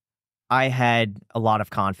like I had a lot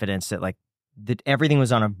of confidence that like that everything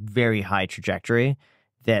was on a very high trajectory,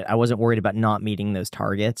 that I wasn't worried about not meeting those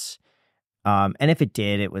targets. And if it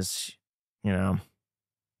did, it was, you know,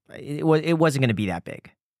 it wasn't going to be that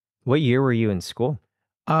big. What year were you in school?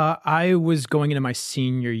 I was going into my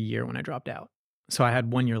senior year when I dropped out. So I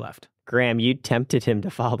had 1 year left. Graham, you tempted him to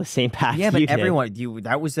follow the same path. Yeah, but everyone,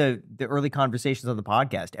 that was the early conversations on the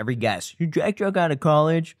podcast. Every guest, you Jack out of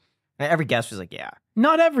college. And every guest was like, yeah.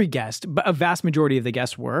 Not every guest, but a vast majority of the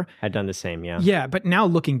guests were. Had done the same, yeah. Yeah, but now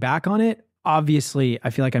looking back on it, obviously, I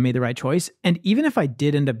feel like I made the right choice. And even if I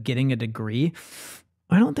did end up getting a degree,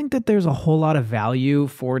 I don't think that there's a whole lot of value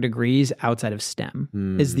for degrees outside of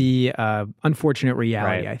STEM, is the unfortunate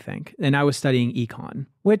reality, I think. And I was studying econ,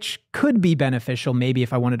 which could be beneficial maybe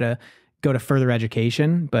if I wanted to go to further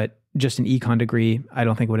education, but just an econ degree, I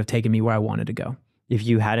don't think would have taken me where I wanted to go. If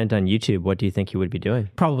you hadn't done YouTube, what do you think you would be doing?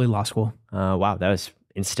 Probably law school. Wow, that was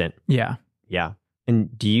instant. Yeah. Yeah.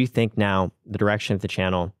 And do you think now the direction of the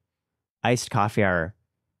channel, Iced Coffee Hour,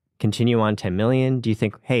 continue on 10 million? Do you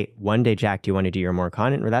think, hey, one day, Jack, do you want to do your more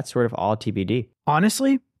content? Or that's sort of all TBD?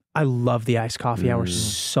 Honestly, I love the iced coffee hour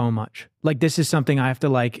so much. Like, this is something I have to,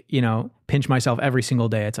 like, you know, pinch myself every single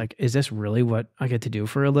day. It's like, is this really what I get to do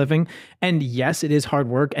for a living? And yes, it is hard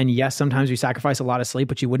work. And yes, sometimes you sacrifice a lot of sleep,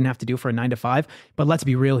 which you wouldn't have to do for a 9 to 5. But let's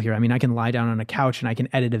be real here. I mean, I can lie down on a couch and I can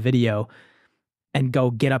edit a video and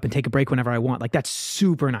go get up and take a break whenever I want. Like, that's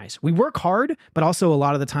super nice. We work hard, but also a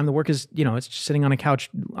lot of the time the work is, you know, it's just sitting on a couch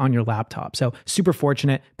on your laptop. So super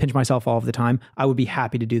fortunate, pinch myself all of the time. I would be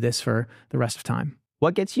happy to do this for the rest of time.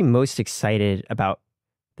 What gets you most excited about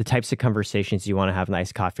the types of conversations you want to have in the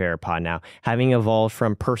Iced Coffee Hour pod now, having evolved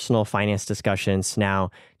from personal finance discussions now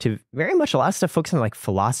to very much a lot of stuff focused on like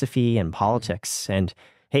philosophy and politics and,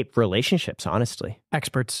 hey, relationships, honestly.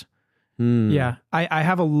 Experts. Yeah. I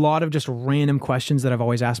have a lot of just random questions that I've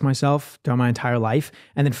always asked myself throughout my entire life.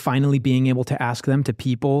 And then finally being able to ask them to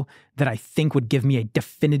people that I think would give me a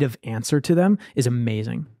definitive answer to them is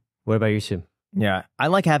amazing. What about you, Sue? Yeah, I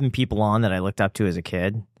like having people on that I looked up to as a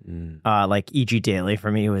kid. Like E.G. Daily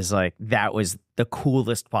for me was like, that was the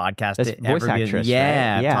coolest podcast. That's voice actress,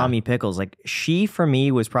 yeah, right? Yeah, Tommy Pickles. Like, she for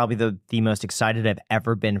me was probably the most excited I've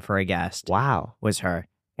ever been for a guest. Wow. Was her.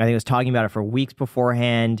 I think I was talking about it for weeks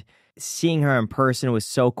beforehand. Seeing her in person was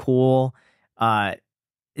so cool. It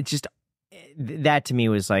just, that to me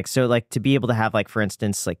was like, so like to be able to have like, for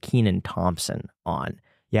instance, like Kenan Thompson on.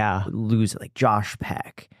 Yeah. Lose like Josh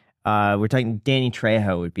Peck. We're talking Danny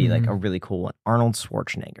Trejo would be like a really cool one. Arnold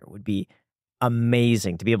Schwarzenegger would be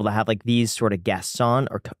amazing to be able to have like these sort of guests on,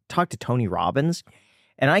 or talk to Tony Robbins.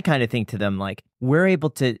 And I kind of think to them, like, we're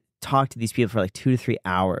able to talk to these people for like 2 to 3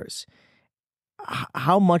 hours.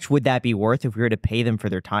 How much would that be worth if we were to pay them for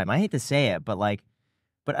their time? I hate to say it, but like,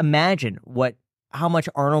 but imagine how much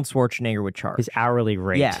Arnold Schwarzenegger would charge. His hourly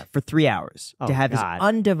rate. Yeah, for 3 hours to have his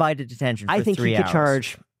undivided attention for 3 hours. I think he could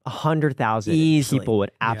charge 100,000 people would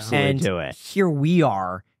absolutely do it. Here we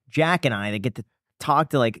are, Jack and I, that get to talk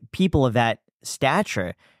to like people of that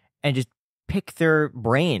stature and just pick their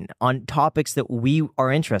brain on topics that we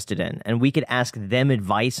are interested in, and we could ask them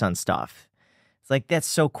advice on stuff. It's like, that's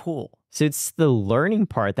so cool. So it's the learning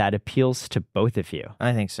part that appeals to both of you.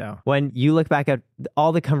 I think so. When you look back at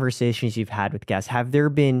all the conversations you've had with guests, have there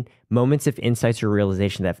been moments of insights or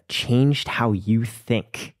realization that have changed how you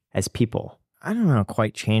think as people? I don't know,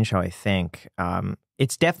 quite change how I think.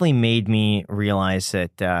 It's definitely made me realize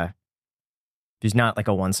that there's not like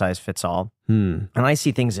a one size fits all. And I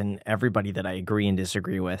see things in everybody that I agree and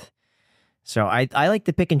disagree with. So I like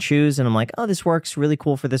to pick and choose, and I'm like, oh, this works really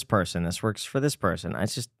cool for this person. This works for this person.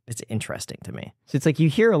 It's interesting to me. So it's like you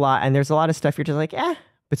hear a lot, and there's a lot of stuff you're just like,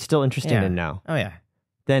 but still interesting to know. Oh, yeah.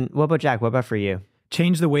 Then what about Jack? What about for you?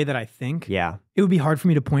 Change the way that I think. Yeah. It would be hard for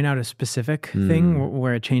me to point out a specific thing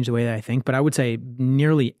where it changed the way that I think, but I would say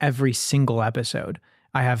nearly every single episode,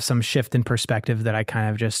 I have some shift in perspective that I kind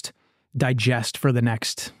of just digest for the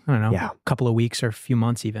next, I don't know, couple of weeks or a few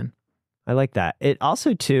months even. I like that. It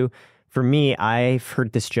also, too, for me, I've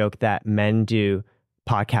heard this joke that men do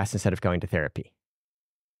podcasts instead of going to therapy.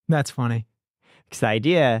 That's funny. Because the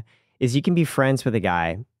idea is you can be friends with a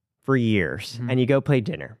guy for years and you go play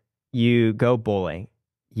dinner, you go bowling,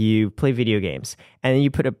 you play video games, and then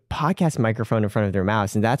you put a podcast microphone in front of their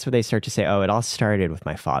mouths, and that's where they start to say, oh, it all started with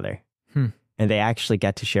my father. And they actually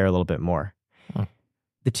get to share a little bit more.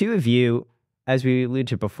 The two of you, as we alluded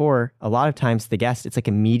to before, a lot of times the guest, it's like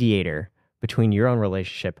a mediator between your own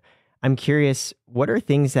relationship. I'm curious, what are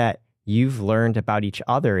things that you've learned about each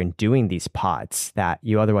other in doing these pods that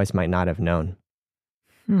you otherwise might not have known?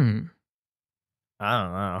 I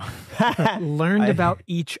don't know. Learned about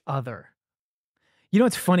each other. You know,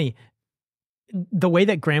 it's funny. The way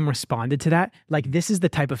that Graham responded to that, like, this is the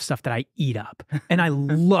type of stuff that I eat up. And I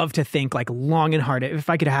love to think like long and hard. If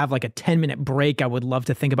I could have like a 10-minute break, I would love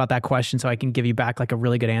to think about that question so I can give you back like a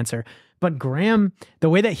really good answer. But Graham, the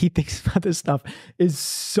way that he thinks about this stuff is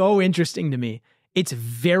so interesting to me. It's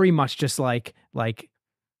very much just like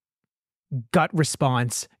gut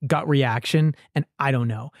response, gut reaction, and I don't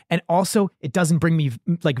know. And also, it doesn't bring me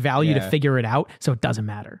like value to figure it out, so it doesn't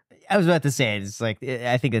matter. I was about to say, it's like,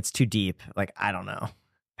 I think it's too deep. Like, I don't know.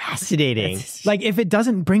 Fascinating. Like, if it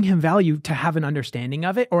doesn't bring him value to have an understanding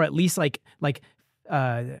of it, or at least like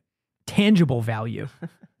tangible value,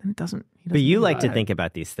 then it doesn't. But you like to think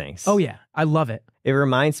about these things. Oh yeah, I love it. It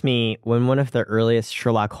reminds me when one of the earliest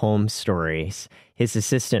Sherlock Holmes stories, his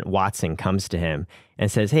assistant Watson comes to him and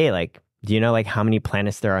says, hey, like, do you know like how many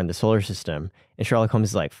planets there are in the solar system? And Sherlock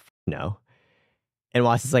Holmes is like, no. And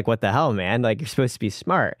Watson's like, what the hell, man? Like, you're supposed to be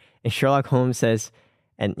smart. And Sherlock Holmes says,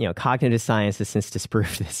 And, cognitive science has since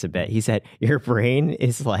disproved this a bit. He said, your brain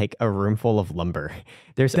is like a room full of lumber.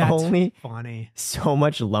 There's only so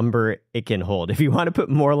much lumber it can hold. If you want to put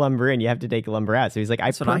more lumber in, you have to take lumber out. So he's like,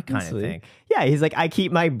 That's what I kind of think. Yeah, he's like, I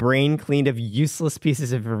keep my brain cleaned of useless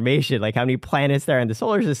pieces of information, like how many planets there are in the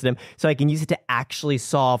solar system, so I can use it to actually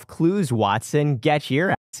solve clues, Watson. Get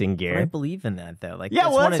your ass in gear. But I believe in that, though. Like, yeah,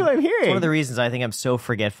 that's what I'm hearing. One of the reasons I think I'm so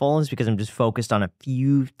forgetful is because I'm just focused on a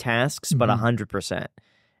few tasks, but 100%.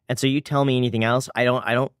 And so you tell me anything else, I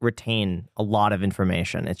don't retain a lot of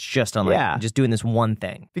information. It's just on just doing this one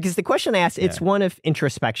thing. Because the question I asked, it's one of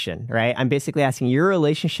introspection, right? I'm basically asking your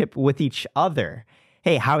relationship with each other.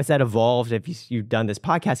 Hey, how has that evolved? If you've done this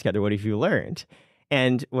podcast together, what have you learned?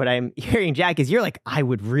 And what I'm hearing, Jack, is you're like, I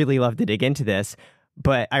would really love to dig into this.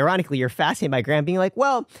 But ironically, you're fascinated by Graham being like,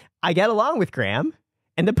 well, I get along with Graham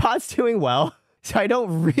and the pod's doing well. So I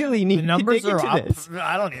don't really need to dig into this.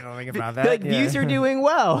 I don't need to think about that. Views are doing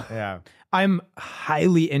well. Yeah. I'm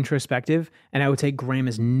highly introspective, and I would say Graham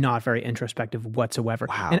is not very introspective whatsoever.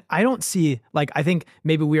 Wow. And I don't see, I think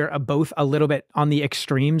maybe we are both a little bit on the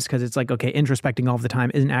extremes, because it's like, okay, introspecting all of the time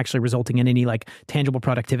isn't actually resulting in any tangible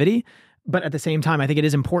productivity. But at the same time, I think it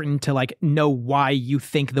is important to know why you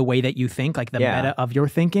think the way that you think, the meta of your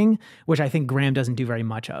thinking, which I think Graham doesn't do very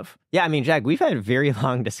much of. Yeah, I mean, Jack, we've had very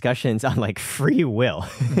long discussions on free will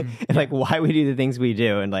and why we do the things we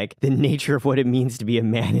do and the nature of what it means to be a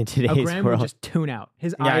man in today's Graham world. Would just tune out.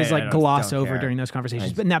 His eyes gloss over during those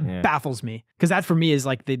conversations. But that baffles me, because that for me is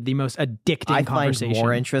the most addicting conversation. I find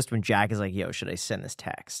more interest when Jack is like, yo, should I send this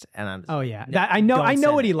text? And I'm just, oh yeah, I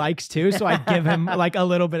know what he likes too, so I give him a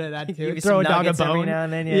little bit of that too. Throw a dog a bone.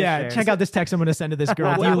 Sure. Check out this text I'm going to send to this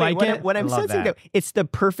girl. Do you like it? What I'm sensing though, it's the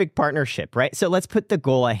perfect partnership, right? So let's put the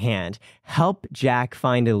goal at hand. Help Jack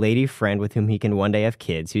find a lady friend with whom he can one day have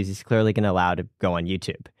kids, who he's clearly going to allow to go on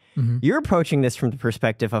YouTube. Mm-hmm. You're approaching this from the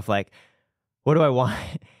perspective of what do I want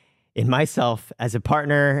in myself as a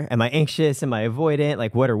partner? Am I anxious? Am I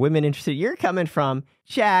avoidant? What are women interested in? You're coming from,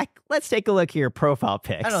 Jack, let's take a look at your profile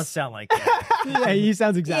pics. I don't sound like that. Yeah, he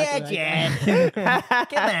sounds exactly like that.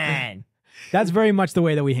 Come on. That's very much the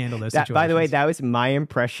way that we handle those situations. By the way, that was my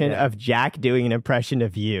impression of Jack doing an impression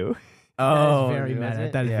of you. Oh, that is very meta.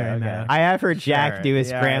 That is very meta. I have heard Jack do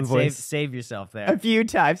his Graham voice. Save yourself there a few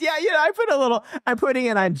times. Yeah, I'm putting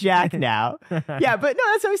it on Jack now. Yeah, but no,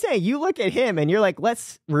 that's what I'm saying. You look at him and you're like,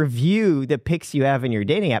 let's review the pics you have in your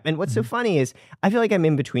dating app. And what's so funny is I feel like I'm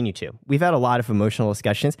in between you two. We've had a lot of emotional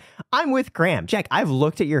discussions. I'm with Graham. Jack, I've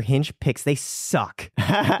looked at your Hinge pics. They suck.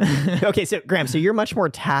 Okay, so Graham, so you're much more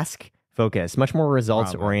task focused, much more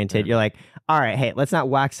results oriented. You're like, all right, hey, let's not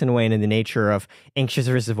wax and wane in the nature of anxious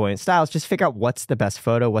versus avoidant styles. Just figure out what's the best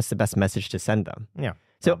photo, what's the best message to send them. Yeah.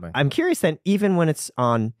 So I'm curious then, even when it's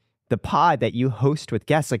on the pod that you host with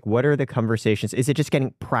guests, what are the conversations? Is it just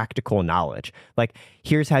getting practical knowledge?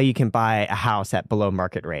 Here's how you can buy a house at below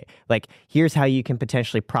market rate. Here's how you can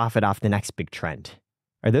potentially profit off the next big trend.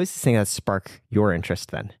 Are those things that spark your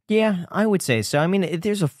interest then? Yeah, I would say so. I mean,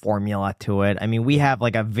 there's a formula to it. I mean, we have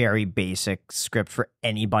a very basic script for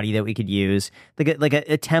anybody that we could use, a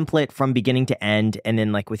template from beginning to end, and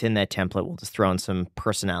then within that template, we'll just throw in some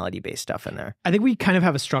personality-based stuff in there. I think we kind of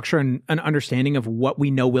have a structure and an understanding of what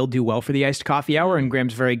we know will do well for the iced coffee hour, and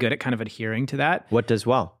Graham's very good at kind of adhering to that. What does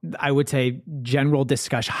well? I would say general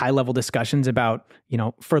discussion, high-level discussions about,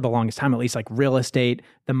 for the longest time, at least real estate,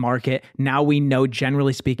 the market. Now we know,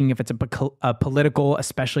 generally speaking, if it's a political,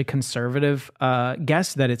 especially conservative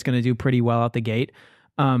guest, that it's going to do pretty well out the gate.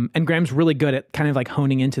 And Graham's really good at kind of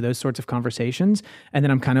honing into those sorts of conversations. And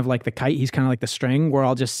then I'm kind of like the kite. He's kind of like the string, where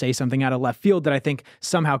I'll just say something out of left field that I think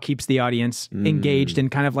somehow keeps the audience engaged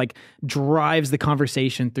and kind of drives the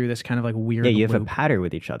conversation through this kind of weird Yeah, you have loop. a pattern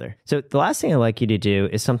with each other. So the last thing I'd like you to do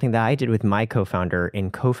is something that I did with my co-founder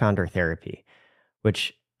in co-founder therapy,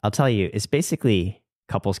 which I'll tell you is basically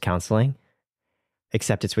couples counseling,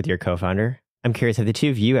 except it's with your co-founder. I'm curious, have the two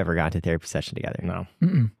of you ever gone to a therapy session together? No.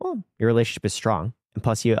 Mm-mm. Well, your relationship is strong. And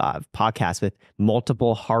plus you have podcasts with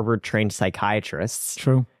multiple Harvard-trained psychiatrists.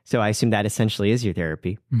 True. So I assume that essentially is your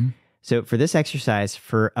therapy. Mm-hmm. So for this exercise,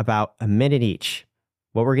 for about a minute each,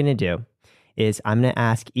 what we're going to do is I'm going to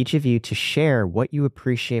ask each of you to share what you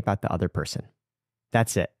appreciate about the other person.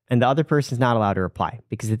 That's it. And the other person's not allowed to reply,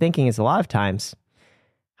 because the thinking is a lot of times,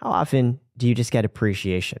 how often do you just get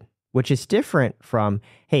appreciation? Which is different from,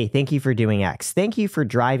 hey, thank you for doing X. Thank you for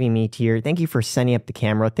driving me to your, thank you for setting up the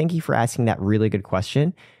camera. Thank you for asking that really good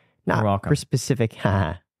question. Not for specific,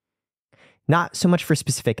 not so much for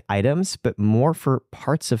specific items, but more for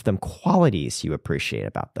parts of them, qualities you appreciate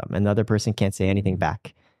about them. And the other person can't say anything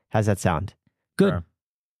back. How's that sound? Good. Sure.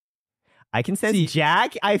 I can sense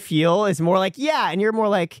Jack, I feel, is more like, yeah. And you're more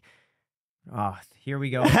like, oh, here we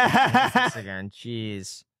go. This again.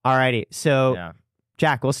 Jeez. Alrighty. So,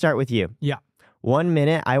 Jack, we'll start with you. Yeah. 1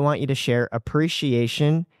 minute, I want you to share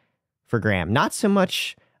appreciation for Graham. Not so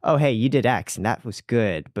much, oh, hey, you did X and that was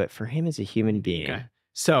good, but for him as a human being. Okay.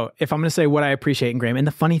 So if I'm going to say what I appreciate in Graham, and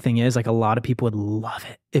the funny thing is, like, a lot of people would love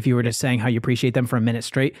it if you were just saying how you appreciate them for a minute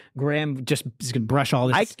straight. Graham just is going to brush all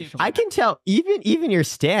this. I can tell, even your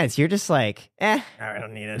stance, you're just like, I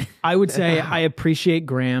don't need it. I would say I appreciate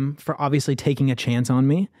Graham for obviously taking a chance on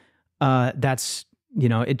me. That's,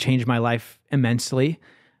 it changed my life immensely.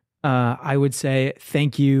 I would say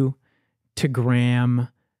thank you to Graham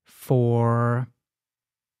for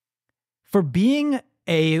being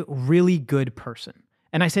a really good person.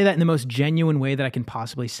 And I say that in the most genuine way that I can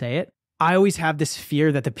possibly say it. I always have this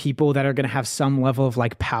fear that the people that are going to have some level of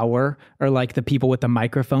like power, or like the people with the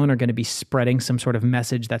microphone, are going to be spreading some sort of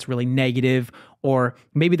message that's really negative, or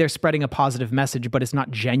maybe they're spreading a positive message, but it's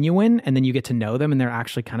not genuine. And then you get to know them and they're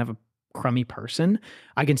actually kind of a crummy person.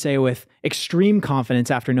 I can say with extreme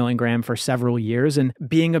confidence after knowing Graham for several years and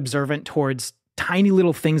being observant towards tiny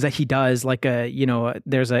little things that he does, like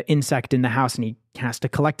there's an insect in the house and he has to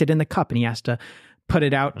collect it in the cup and he has to put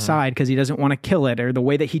it outside because he doesn't want to kill it, or the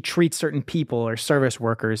way that he treats certain people or service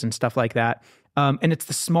workers and stuff like that. And it's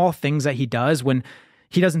the small things that he does when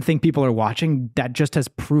he doesn't think people are watching that just has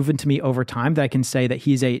proven to me over time that I can say that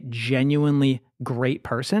he's a genuinely great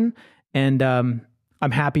person. And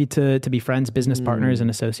I'm happy to be friends, business partners, and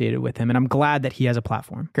associated with him. And I'm glad that he has a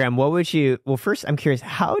platform. Graham, well, first, I'm curious,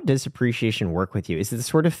 how does appreciation work with you? Is it the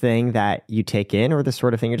sort of thing that you take in, or the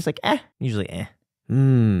sort of thing you're just like, Usually,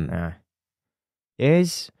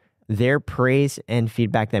 Is there praise and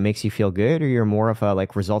feedback that makes you feel good, or you're more of a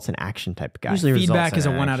like results and action type of guy? Usually feedback is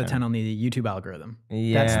a 1 out of 10 on the YouTube algorithm.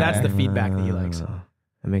 Yeah. That's the feedback that he likes.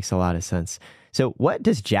 That makes a lot of sense. So what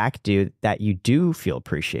does Jack do that you do feel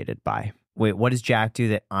appreciated by? Wait, what does Jack do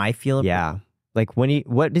that I feel? Yeah. Like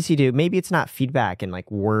what does he do? Maybe it's not feedback and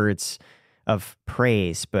like words of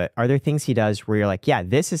praise, but are there things he does where you're like, yeah,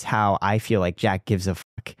 this is how I feel like Jack gives a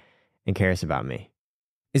fuck and cares about me?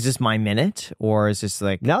 Is this my minute, or is this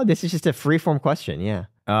like... No, this is just a free-form question, yeah.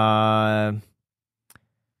 For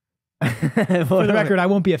the record, I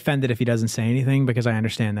won't be offended if he doesn't say anything, because I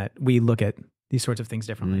understand that we look at these sorts of things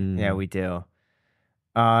differently. Yeah, we do.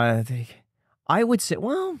 I would say,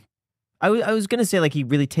 well, I was going to say like he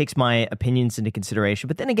really takes my opinions into consideration,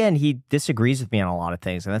 but then again, he disagrees with me on a lot of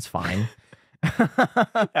things, and that's fine.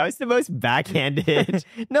 That was the most backhanded.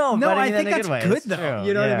 No, but I think that's good good though. True.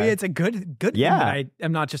 You know what I mean? It's a good thing Yeah. that I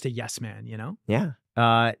am not just a yes man, you know? Yeah.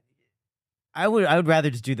 I would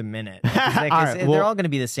rather just do the minute. They're all going to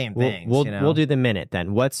be the same things. We'll do the minute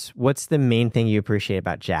then. What's the main thing you appreciate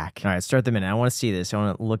about Jack? All right, start the minute. I want to see this. I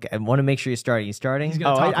want to look. I want to make sure you start. Are you starting? He's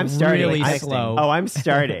gonna talk I'm starting. really slow. Oh, I'm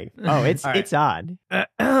starting. Oh, it's on.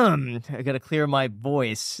 I got to clear my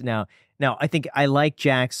voice now. Now, I think I like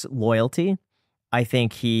Jack's loyalty. I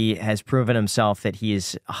think he has proven himself that he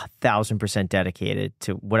is 1,000% dedicated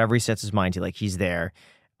to whatever he sets his mind to. Like, he's there.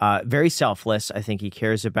 Very selfless. I think he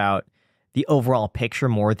cares about the overall picture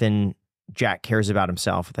more than Jack cares about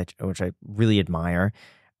himself, which I really admire.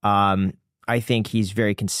 I think he's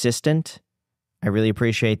very consistent. I really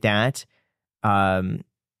appreciate that. I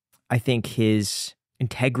think his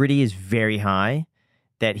integrity is very high,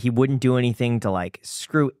 that he wouldn't do anything to like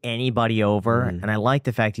screw anybody over. And I like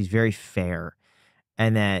the fact he's very fair.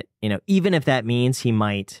 And that, even if that means he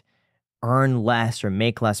might earn less or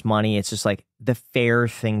make less money, it's just like the fair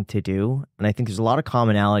thing to do. And I think there's a lot of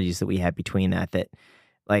commonalities that we have between that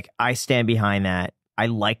like I stand behind that. I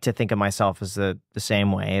like to think of myself as the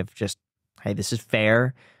same way of just, hey, this is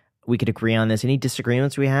fair. We could agree on this. Any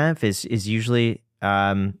disagreements we have is usually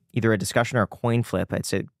either a discussion or a coin flip. I'd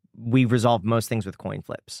say we resolve most things with coin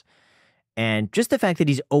flips. And just the fact that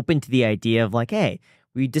he's open to the idea of like, hey,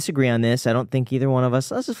 we disagree on this. I don't think either one of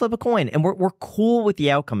us. Let's just flip a coin. And we're cool with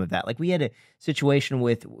the outcome of that. Like we had a situation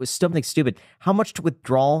with something stupid. How much to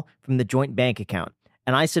withdraw from the joint bank account?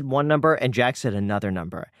 And I said one number and Jack said another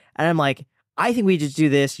number. And I'm like, I think we just do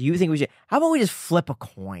this. You think we should. How about we just flip a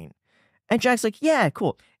coin? And Jack's like, yeah,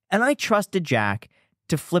 cool. And I trusted Jack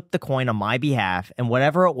to flip the coin on my behalf. And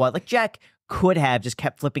whatever it was, like Jack could have just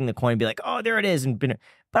kept flipping the coin and be like, oh, there it is.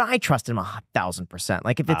 But I trusted him 1,000%.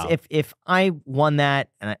 Like if I won that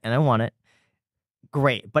and I won it,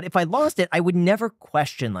 great. But if I lost it, I would never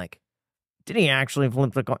question like, did he actually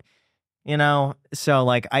flip the coin? So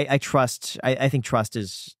like I trust. I think trust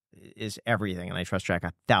is everything, and I trust Jack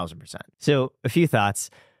 1,000%. So a few thoughts.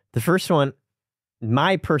 The first one,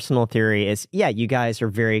 My personal theory is, yeah, you guys are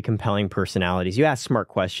very compelling personalities. You ask smart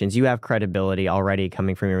questions. You have credibility already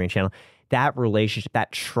coming from your main channel. That relationship,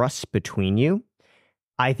 that trust between you,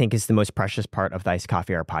 I think is the most precious part of the Iced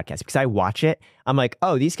Coffee Hour podcast, because I watch it. I'm like,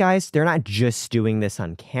 oh, these guys, they're not just doing this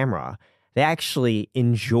on camera. They actually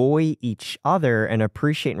enjoy each other and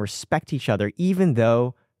appreciate and respect each other, even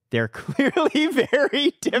though they're clearly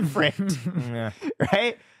very different.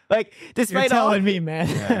 Right? Like, despite You're telling me,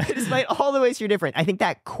 man. Despite all the ways you're different, I think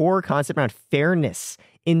that core concept around fairness,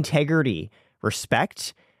 integrity,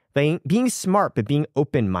 respect, being smart, but being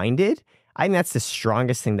open-minded, I think that's the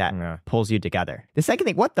strongest thing that pulls you together. The second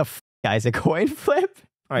thing, what the guys, a coin flip?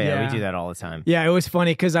 Oh yeah, we do that all the time. Yeah, it was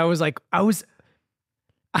funny because I was like, I was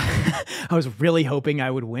really hoping I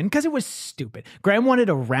would win because it was stupid. Graham wanted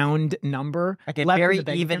a round number, like a very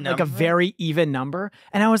even number, like a very even number,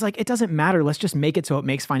 and I was like, it doesn't matter. Let's just make it so it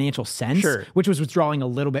makes financial sense. Sure. Which was withdrawing a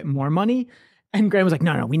little bit more money. And Graham was like,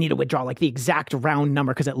 no, we need to withdraw like the exact round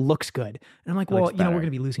number because it looks good. And I'm like, well, we're going to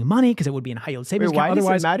be losing money because it would be in a high yield savings account. Why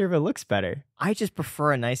does it matter if it looks better? I just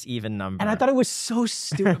prefer a nice even number. And I thought it was so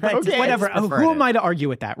stupid. But Okay, whatever. Who am I to argue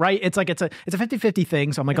with that, right? It's like it's a 50-50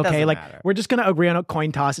 thing. So I'm like, okay, like we're just going to agree on a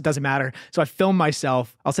coin toss. It doesn't matter. So I filmed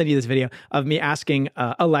myself. I'll send you this video of me asking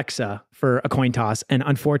Alexa for a coin toss. And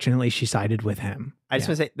unfortunately, she sided with him. I just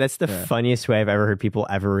want to say, that's the funniest way I've ever heard people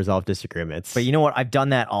ever resolve disagreements. But you know what? I've done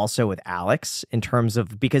that also with Alex in terms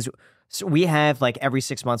of, because we have like every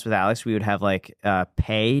 6 months with Alex, we would have like a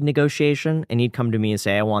pay negotiation, and he'd come to me and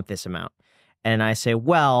say, I want this amount. And I say,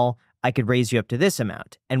 well, I could raise you up to this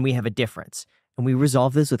amount. And we have a difference. And we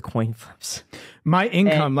resolve this with coin flips. My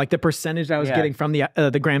income, like the percentage I was getting from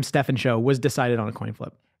the Graham Stephan show, was decided on a coin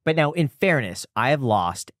flip. But now, in fairness, I have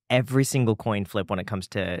lost every single coin flip when it comes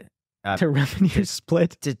to revenue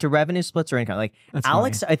split, to revenue splits or income. Like That's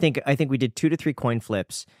Alex, funny. I think we did 2 to 3 coin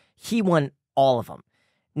flips. He won all of them.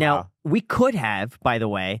 Now we could have, by the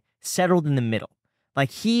way, settled in the middle. Like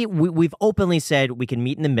we've openly said we can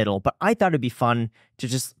meet in the middle, but I thought it'd be fun to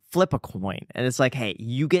just flip a coin, and it's like, hey,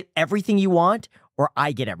 you get everything you want, or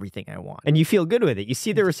I get everything I want, and you feel good with it. You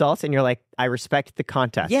see the results, and you're like, I respect the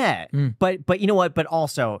contest. Yeah, but you know what? But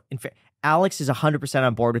also, Alex is 100%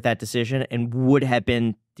 on board with that decision and would have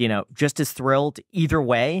been, just as thrilled either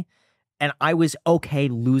way. And I was okay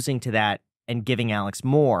losing to that and giving Alex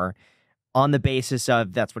more on the basis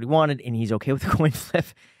of that's what he wanted, and he's okay with the coin flip.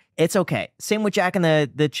 It's okay. Same with Jack and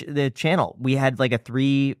the channel. We had like a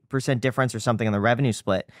 3% difference or something on the revenue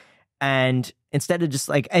split. And instead of just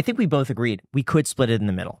like, I think we both agreed we could split it in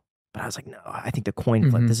the middle. But I was like, no, I think the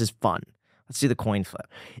coin flip, this is fun. Let's do the coin flip.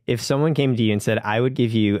 If someone came to you and said, I would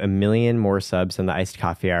give you 1 million more subs on the Iced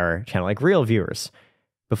Coffee Hour channel, like real viewers,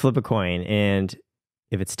 but flip a coin, and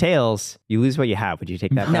if it's tails, you lose what you have, would you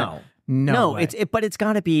take that back? No, but it's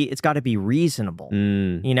got to be reasonable.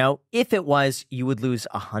 If it was, you would lose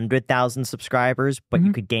 100,000 subscribers, but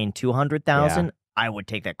you could gain 200,000. I would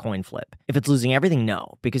take that coin flip. If it's losing everything,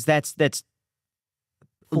 no, because that's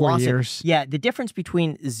 4 years. Yeah, the difference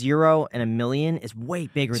between 0 and 1 million is way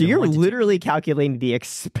bigger. So you're literally calculating the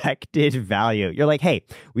expected value. You're like, hey,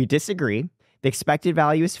 we disagree. The expected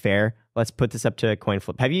value is fair. Let's put this up to a coin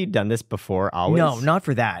flip. Have you done this before? Always? No, not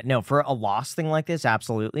for that. No, for a loss thing like this,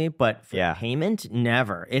 absolutely. But for payment,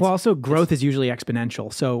 never. Also, growth is usually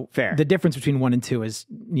exponential. So fair. The difference between 1 and 2 is,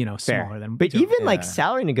 smaller than. But 2. even like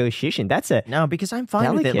salary negotiation, that's no, because I'm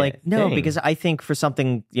fine with it. Like because I think for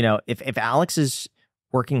something, if Alex is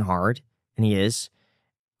working hard, and he is,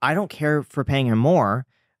 I don't care for paying him more.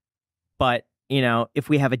 But if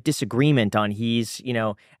we have a disagreement on he's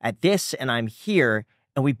at this and I'm here,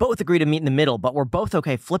 and we both agree to meet in the middle, but we're both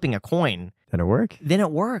okay flipping a coin, then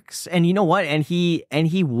it works. And you know what? And he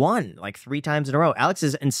won like 3 times in a row. Alex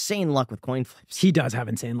has insane luck with coin flips. He does have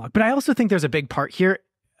insane luck. But I also think there's a big part here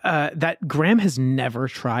that Graham has never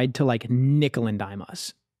tried to like nickel and dime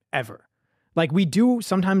us ever. Like we do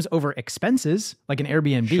sometimes over expenses, like an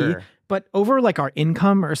Airbnb, but over like our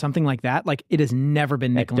income or something like that, like it has never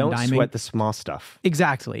been nickel and diming. Don't sweat the small stuff.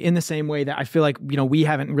 Exactly. In the same way that I feel like, we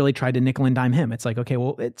haven't really tried to nickel and dime him. It's like, okay,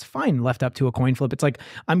 well, it's fine left up to a coin flip. It's like,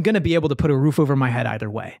 I'm going to be able to put a roof over my head either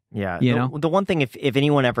way. Yeah. The one thing, if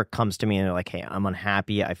anyone ever comes to me and they're like, hey, I'm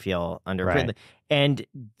unhappy, I feel underprivileged. And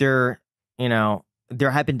there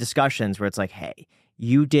have been discussions where it's like, hey,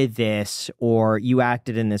 you did this, or you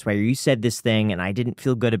acted in this way, or you said this thing and I didn't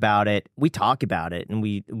feel good about it. We talk about it and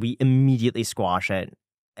we immediately squash it.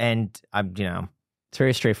 And it's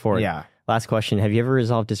very straightforward. Yeah. Last question. Have you ever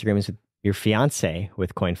resolved disagreements with your fiance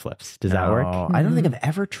with coin flips? Does that work? I don't think I've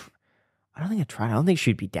ever I don't think I tried. I don't think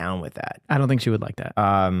she'd be down with that. I don't think she would like that.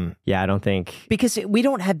 Yeah, I don't think. Because we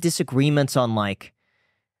don't have disagreements on like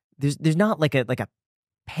there's not like a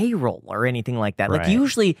payroll or anything like that. Right. Like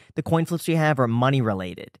usually the coin flips we have are money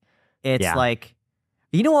related. It's like,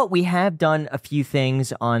 you know what? We have done a few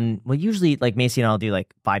things on, well, usually like Macy and I'll do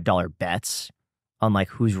like $5 bets on like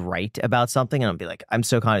who's right about something. And I'll be like, I'm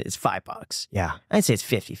so confident it's $5. Yeah. I'd say it's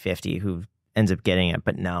 50-50 who ends up getting it,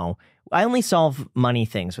 but no. I only solve money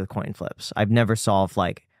things with coin flips. I've never solved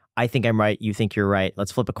like, I think I'm right, you think you're right.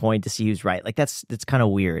 Let's flip a coin to see who's right. Like that's kind of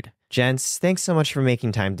weird. Gents, thanks so much for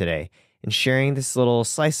making time today and sharing this little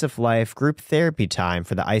slice of life group therapy time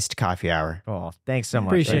for the Iced Coffee Hour. Oh, thanks so much.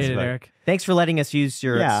 Appreciate it, Eric. Thanks for letting us use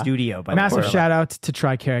your studio. By Massive the way. shout out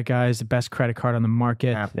to Karat, guys, the best credit card on the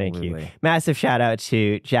market. Absolutely. Thank you. Massive shout out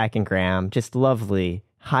to Jack and Graham, just lovely,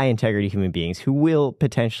 high integrity human beings who will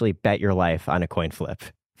potentially bet your life on a coin flip.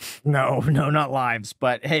 No, not lives.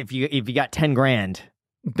 But hey, if you got 10 grand,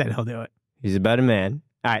 Then he'll do it. He's about a man.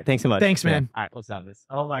 All right, thanks so much. Thanks, man. All right, let's stop this.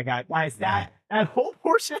 Oh my God, why is that whole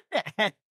portion?